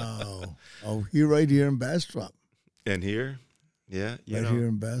 Wow. Oh, right here in Bastrop. And here, yeah, Right here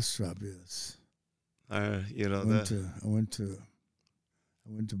in Bastrop, yes. You know I went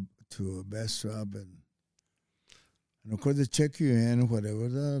to Bastrop and of course they check you in, whatever, go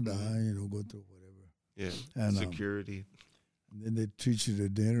through whatever. Yeah, and security. And then they treat you to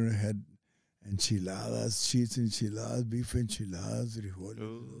dinner. Had enchiladas, cheese enchiladas, beef enchiladas, frijoles.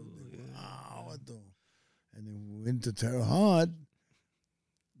 Oh, yeah. Wow. And then we went to Terre Haute.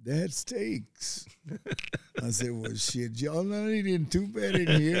 They had steaks. I said, well, shit, y'all not eating too bad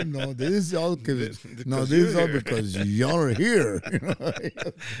in here. No, this is all because y'all are here.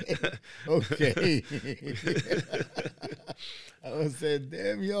 Okay. I said,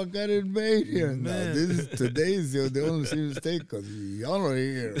 damn, y'all got it made here. No, today's the only serious mistake because y'all are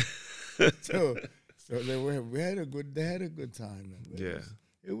here. So they had a good time. Yeah,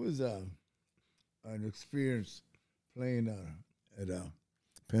 it was an experience playing at a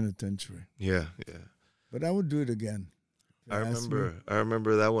penitentiary. Yeah. But I would do it again. I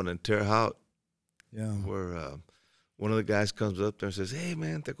remember that one in Terre Haute. Yeah. Where one of the guys comes up there and says, "Hey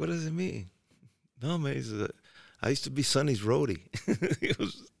man, what does it mean?" No man, he says, "I used to be Sonny's roadie." He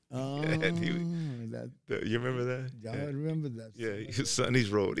was. Oh, you remember that? Yeah, I remember that. Yeah, he was Sonny's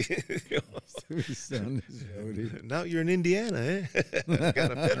roadie. Sonny's roadie. Now you're in Indiana, eh?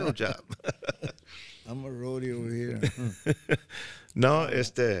 Got a federal job. I'm a roadie over here. No,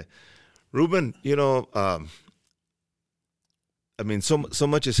 Ruben, I mean, so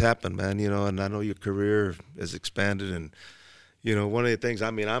much has happened, man, and I know your career has expanded. And, one of the things,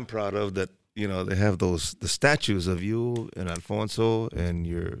 I'm proud of that, they have the statues of you and Alfonso and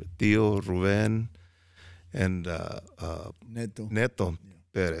your tío, Ruben, and Neto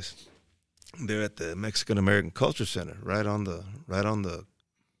Perez. They're at the Mexican-American Culture Center, right on the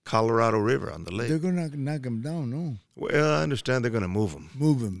Colorado River, on the lake. They're going to knock them down, no? Well, I understand they're going to move them.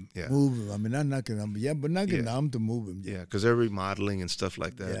 Yeah. Move them. I mean, not knocking them, but knocking down to move them. Yeah, because they're remodeling and stuff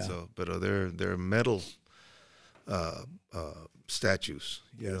like that. Yeah. So, but they're metal statues.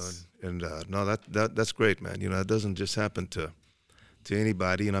 Yes. No, that's great, man. It doesn't just happen to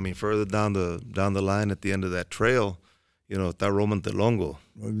anybody. And I mean, further down the line at the end of that trail, está Roman Telongo.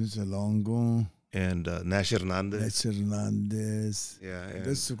 And Nash Hernandez. Yeah.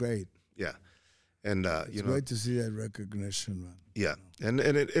 That's great. Yeah. And it's great to see that recognition, man. Yeah. And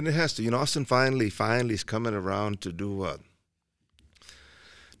it has to. Austin finally is coming around to do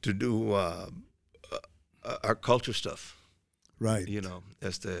our culture stuff. Right.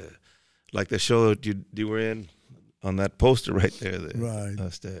 As like the show you were in on that poster right there. Right.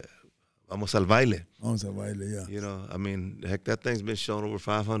 Vamos al baile. Vamos al baile, yeah. I mean, heck, that thing's been shown over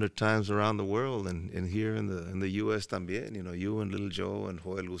 500 times around the world, and here in the U.S. también. You and Little Joe and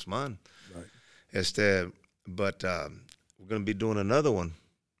Joel Guzman. Right. But we're going to be doing another one,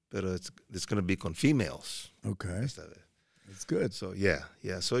 but it's going to be con females. Okay. That's good. So yeah.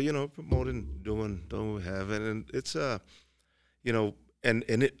 So promoting, doing what we have, and it's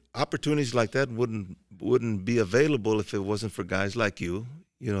and opportunities like that wouldn't be available if it wasn't for guys like you,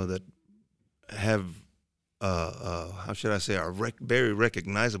 that have, how should I say, are very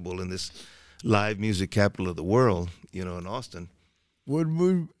recognizable in this live music capital of the world, in Austin.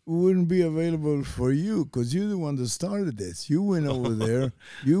 Wouldn't be available for you because you're the one that started this. You went over there.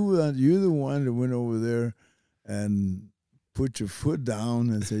 You're the one that went over there and put your foot down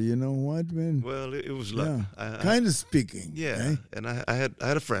and say, you know what, man? Well, it was luck. Yeah. Kind of speaking. Yeah. Eh? And I had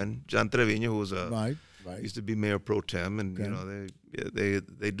a friend, John Trevino, who was right. Used to be mayor pro tem, and they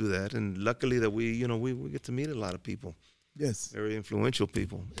do that, and luckily that we get to meet a lot of people. Yes, very influential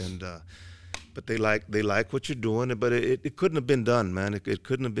people, and but they like what you're doing, but it couldn't have been done, man. It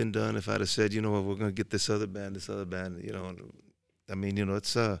couldn't have been done if I'd have said, we're gonna get this other band. I mean,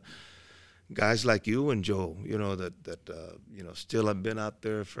 it's guys like you and Joe, that still have been out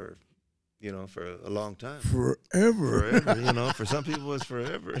there for a long time, forever. For some people it's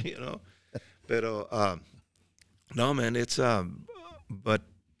forever, But no, man, it's but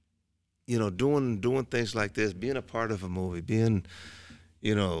doing things like this, being a part of a movie, being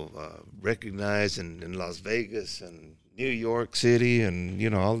recognized in Las Vegas and New York City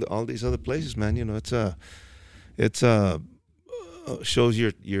and all these other places, man. It's shows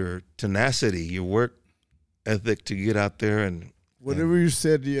your tenacity, your work ethic to get out there and whatever you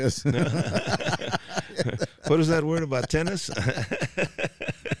said. Yes. What is that word about tennis?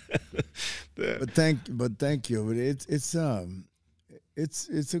 But thank you. But it's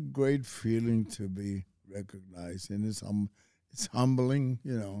a great feeling to be recognized, and it's humbling,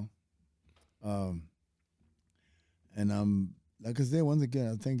 And like I said, once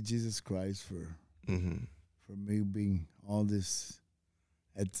again, I thank Jesus Christ for for me being all this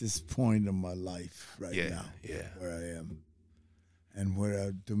at this point in my life right now, where I am, and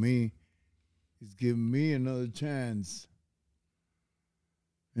where to me, it's giving me another chance.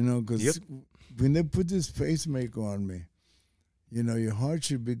 You know, because when they put this pacemaker on me, you know, your heart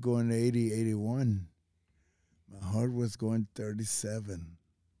should be going 80, 81. My heart was going 37.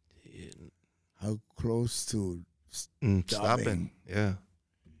 Yeah. How close to stopping. Yeah.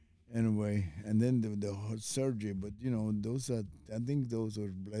 Anyway, and then the heart surgery. But, you know, I think those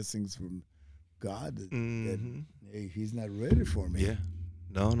are blessings from God that hey, he's not ready for me. Yeah.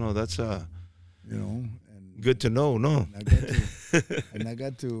 No, that's, you know. And good to know, no. And I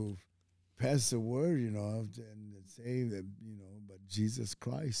got to pass the word, you know, and say that, you know, about Jesus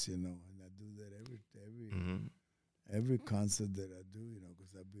Christ, you know. And I do that every concert that I do, you know,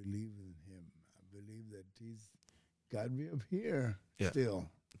 because I believe in him. I believe that he's got me up here still.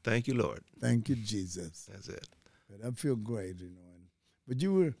 Thank you, Lord. Thank you, Jesus. That's it. But I feel great, you know. But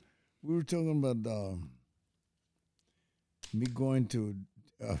we were talking about me going to,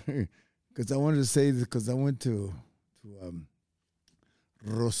 because I wanted to say this, because I went to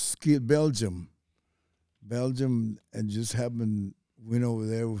Roskilde, Belgium, and just went over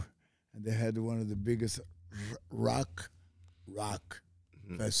there, and they had one of the biggest rock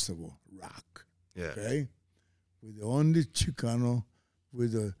festival, okay, with the only Chicano,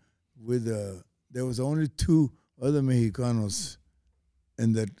 there was only two other Mexicanos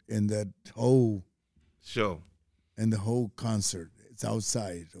in that whole show, in the whole concert. It's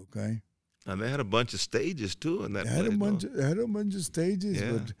outside, okay. And they had a bunch of stages too in that. They had a bunch of stages,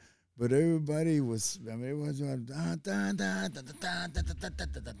 but everybody was. I mean, it was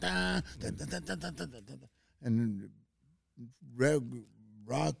and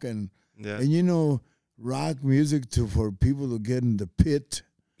rock and you know, rock music for people to get in the pit.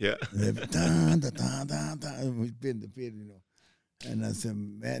 Yeah. We've been in the pit, you know. And I said,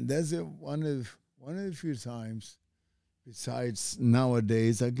 man, that's one of the few times. Besides,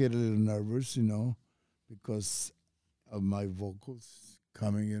 nowadays, I get a little nervous, you know, because of my vocals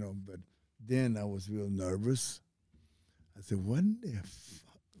coming, you know. But then I was real nervous. I said, what the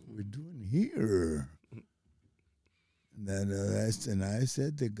fuck are we doing here? And then I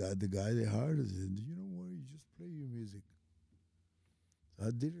said to God, the guy they hired, I said, you know what, you just play your music. So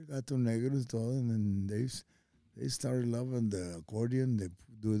I did it, Gato Negros, todo, and then they started loving the accordion. They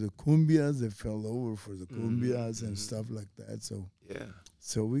do the cumbias. They fell over for the cumbias and stuff like that. So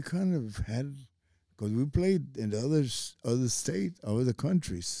so we kind of had, because we played in the other states, other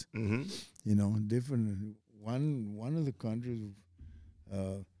countries. You know, different. One of the countries,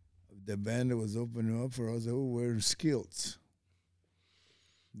 the band that was opening up for us, they were wearing kilts.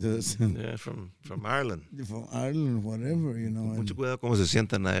 From Ireland. From Ireland, whatever, you know. Mucho cuidado cómo se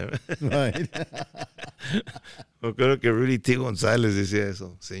sientan ahí. Right. Yo creo que really T. González decía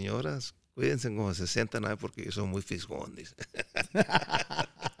eso. Señoras, cuídense cómo se sientan ahí porque yo soy muy fisgón, dice.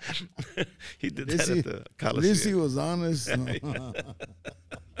 He did that at the Coliseum. At least he was honest. No?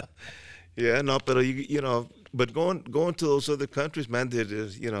 Yeah, no, but you know, but going to those other countries, man,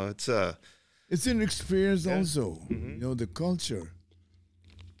 you know, it's an experience also. You know, the culture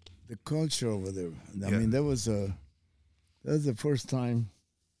over there. I mean, that was the first time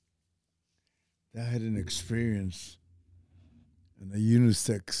that I had an experience in a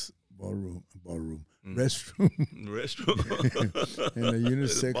unisex restroom. In a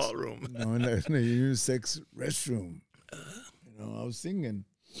unisex ballroom. No, in a unisex restroom. You know, I was singing.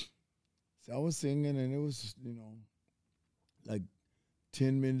 So I was singing, and it was, you know, like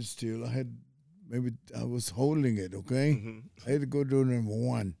 10 minutes till. I was holding it, okay? I had to go to number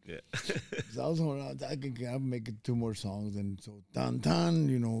one. Yeah. So I was holding out. I'll make it 2 more songs. And so, tan,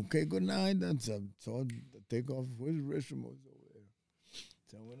 you know, okay, good night. And so I take off. Where's the restroom? Was over there.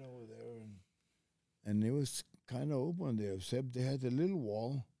 So I went over there, and it was kind of open there, except they had a little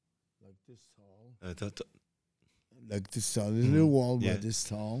wall, like this tall. Like this tall. There's a little wall about this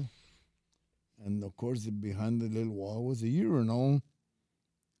tall. And, of course, behind the little wall was a urinal.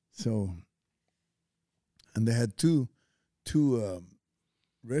 So... And they had two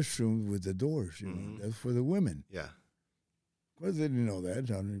restrooms with the doors, you know. That's for the women. Yeah. Of course, they didn't know that,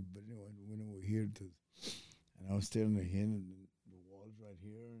 but you know, I went over here and I was staring at him, and the wall's right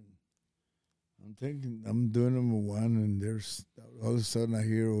here, and I'm doing number one, and there's all of a sudden I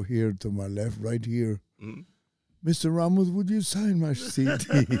hear over here to my left, right here, Mr. Ramos, would you sign my CD?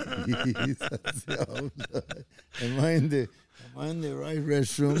 Am I in the right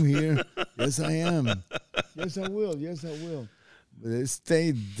restroom here? Yes, I am. Yes, I will. But they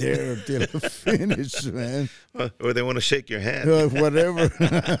stayed there till I finished, man. Or they want to shake your hand. Whatever.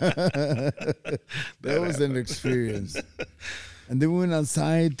 That was an experience. And then we went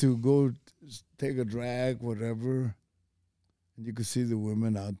outside to go take a drag, whatever. And you could see the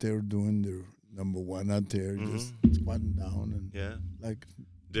women out there doing their number one out there, just squatting down and like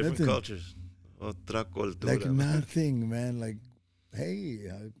different nothing. cultures. Otra cultura. Like nothing, man. Like, hey,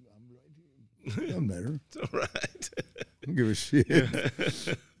 I'm right here. Don't matter. It's all right. Don't give a shit.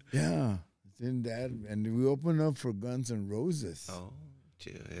 Yeah. It's in that. And we opened up for Guns N' Roses. Oh,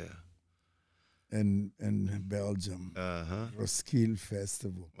 yeah. In Belgium. Roskilde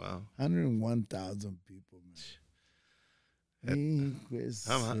Festival. Wow. 101,000 people, man.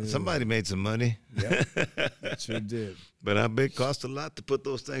 Somebody made some money. Yeah, sure did. But I bet it cost a lot to put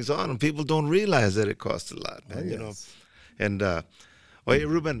those things on, and people don't realize that it costs a lot, man. You know. And hey,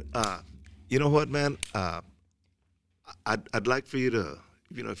 Ruben, you know what, man? I'd like for you to,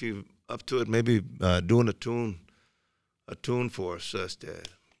 if you're up to it, maybe doing a tune for us.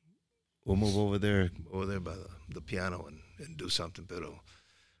 We'll move over there by the piano and do something. Pero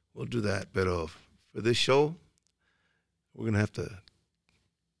we'll do that. Pero for this show, we're going to have to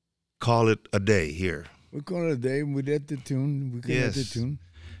call it a day here. We'll call it a day. We get the tune. We can get the tune.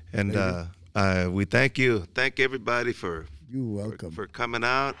 And we thank you. Thank everybody for You're welcome. For coming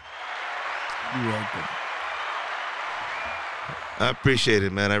out. You're welcome. I appreciate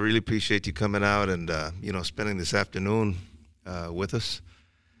it, man. I really appreciate you coming out and spending this afternoon with us.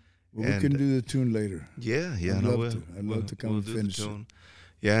 Well, we can do the tune later. Yeah. I'd love to come and finish it.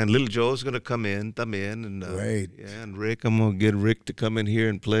 Yeah, and Little Joe's gonna come in, and right. Yeah, and Rick, I'm gonna get Rick to come in here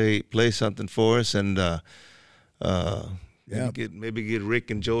and play something for us, and maybe get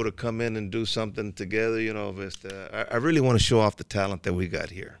Rick and Joe to come in and do something together. I really want to show off the talent that we got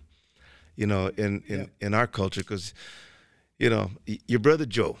here, in our culture, because your brother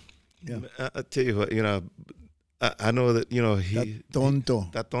Joe. Yeah, I tell you what, I know that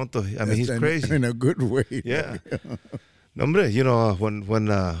That tonto. I mean, he's crazy in a good way. Yeah. No, when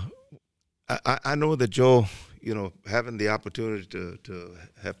I know that Joe, having the opportunity to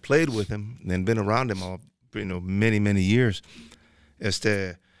have played with him and been around him all, many, many years,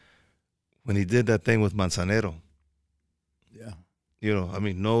 when he did that thing with Manzanero. Yeah.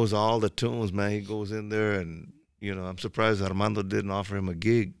 Knows all the tunes, man. He goes in there and, I'm surprised Armando didn't offer him a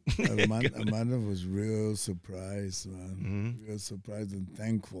gig. Armando was real surprised, man. Mm-hmm. Real surprised and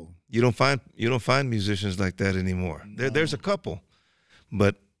thankful. You don't find musicians like that anymore. No. There's a couple,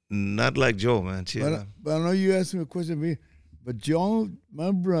 but not like Joe, man. But I know you asked me a question, but Joe,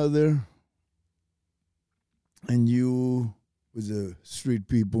 my brother, and you was a street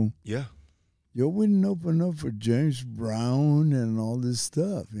people. Yeah. You wouldn't open up for James Brown and all this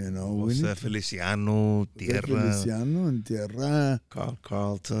stuff, Jose Feliciano, Tierra. Carl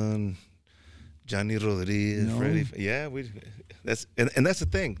Carlton, Johnny Rodriguez, Freddie. Yeah, that's the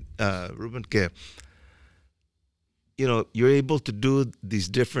thing, Ruben, you're able to do these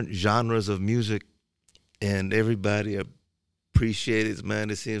different genres of music, and everybody appreciates it, man.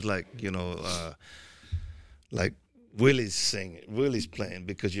 It seems like, like Willie's playing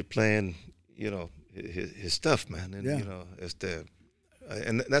because you're playing, his stuff, man. And,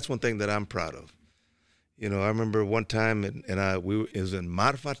 and that's one thing that I'm proud of. I remember one time, it was in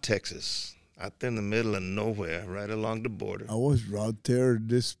Marfa, Texas, out there in the middle of nowhere, right along the border. I was out there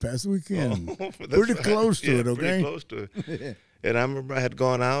this past weekend. Pretty close to it, okay? Pretty close to it. And I remember I had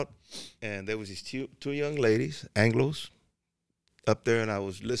gone out, and there was these two young ladies, Anglos, up there, and I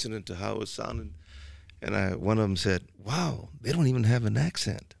was listening to how it was sounding. And one of them said, "Wow, they don't even have an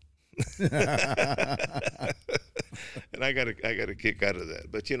accent." And I got a kick out of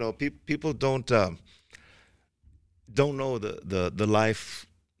that. But people don't know the life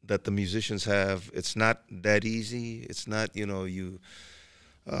that the musicians have. It's not that easy. It's not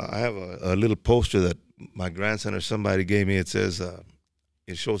I have a little poster that my grandson or somebody gave me. It says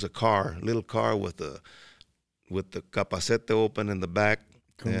it shows a little car with the capacete open in the back.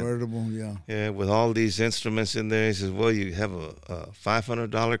 Convertible, Yeah, with all these instruments in there. He says, well, you have a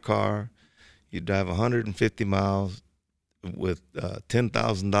 $500 car, you drive 150 miles with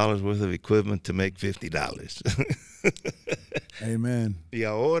 $10,000 worth of equipment to make $50. Amen. Y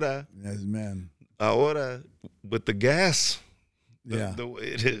ahora, yes, man. Ahora, with the gas, the way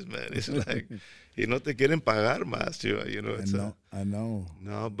it is, man, it's like, no te quieren pagar más, It's I know.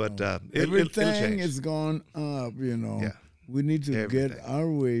 No, but everything is gone up, Yeah. We need to get our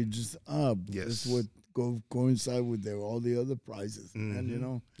wages up. Yes. That's what coincide with all the other prices. Mm-hmm.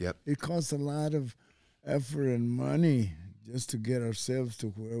 And, Yep. it costs a lot of effort and money just to get ourselves to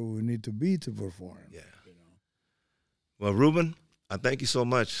where we need to be to perform. Yeah. Well, Ruben, I thank you so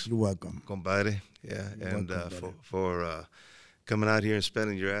much. You're welcome. Compadre. Yeah, You're and welcome, for coming out here and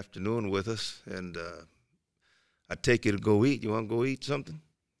spending your afternoon with us. And I take you to go eat. You want to go eat something?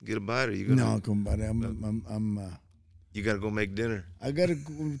 Get a bite, or you gonna? No, compadre, I'm you gotta go make dinner. I gotta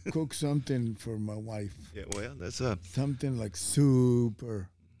go cook something for my wife. Yeah, well, that's Something like soup or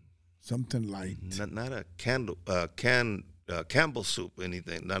something light. not a Campbell soup,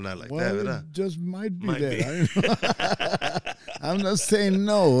 anything. Not like Well, that. it just might be Might there. I'm not saying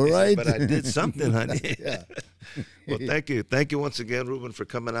no, all right? But I did something, honey. Yeah. Well, thank you once again, Ruben, for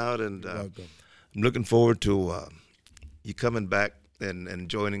coming out, and Welcome. I'm looking forward to you coming back and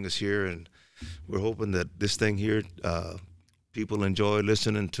joining us here, and we're hoping that this thing here, people enjoy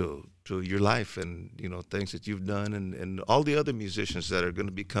listening to your life and things that you've done, and all the other musicians that are going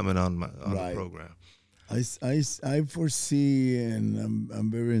to be coming on the program. I foresee, and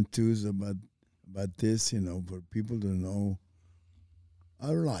I'm very enthused about this, for people to know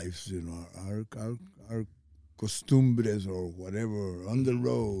our lives, our costumbres or whatever on the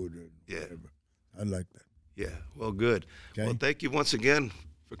road. Or whatever. I like that. Yeah, well, good. Okay. Well, thank you once again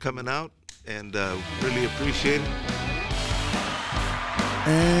for coming out, and really appreciate it.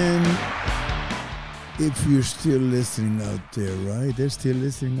 And if you're still listening out there, right? They're still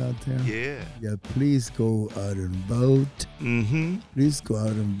listening out there? Yeah. Yeah, please go out and vote. Mm-hmm. Please go out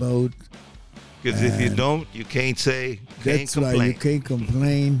and vote. Because if you don't, you can't That's complain. right, you can't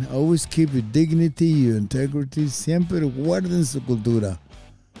complain. Always keep your dignity, your integrity. Siempre guarden su cultura.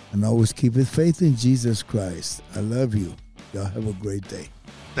 And always keep it faith in Jesus Christ. I love you. Y'all have a great day.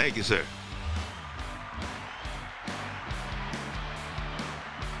 Thank you, sir.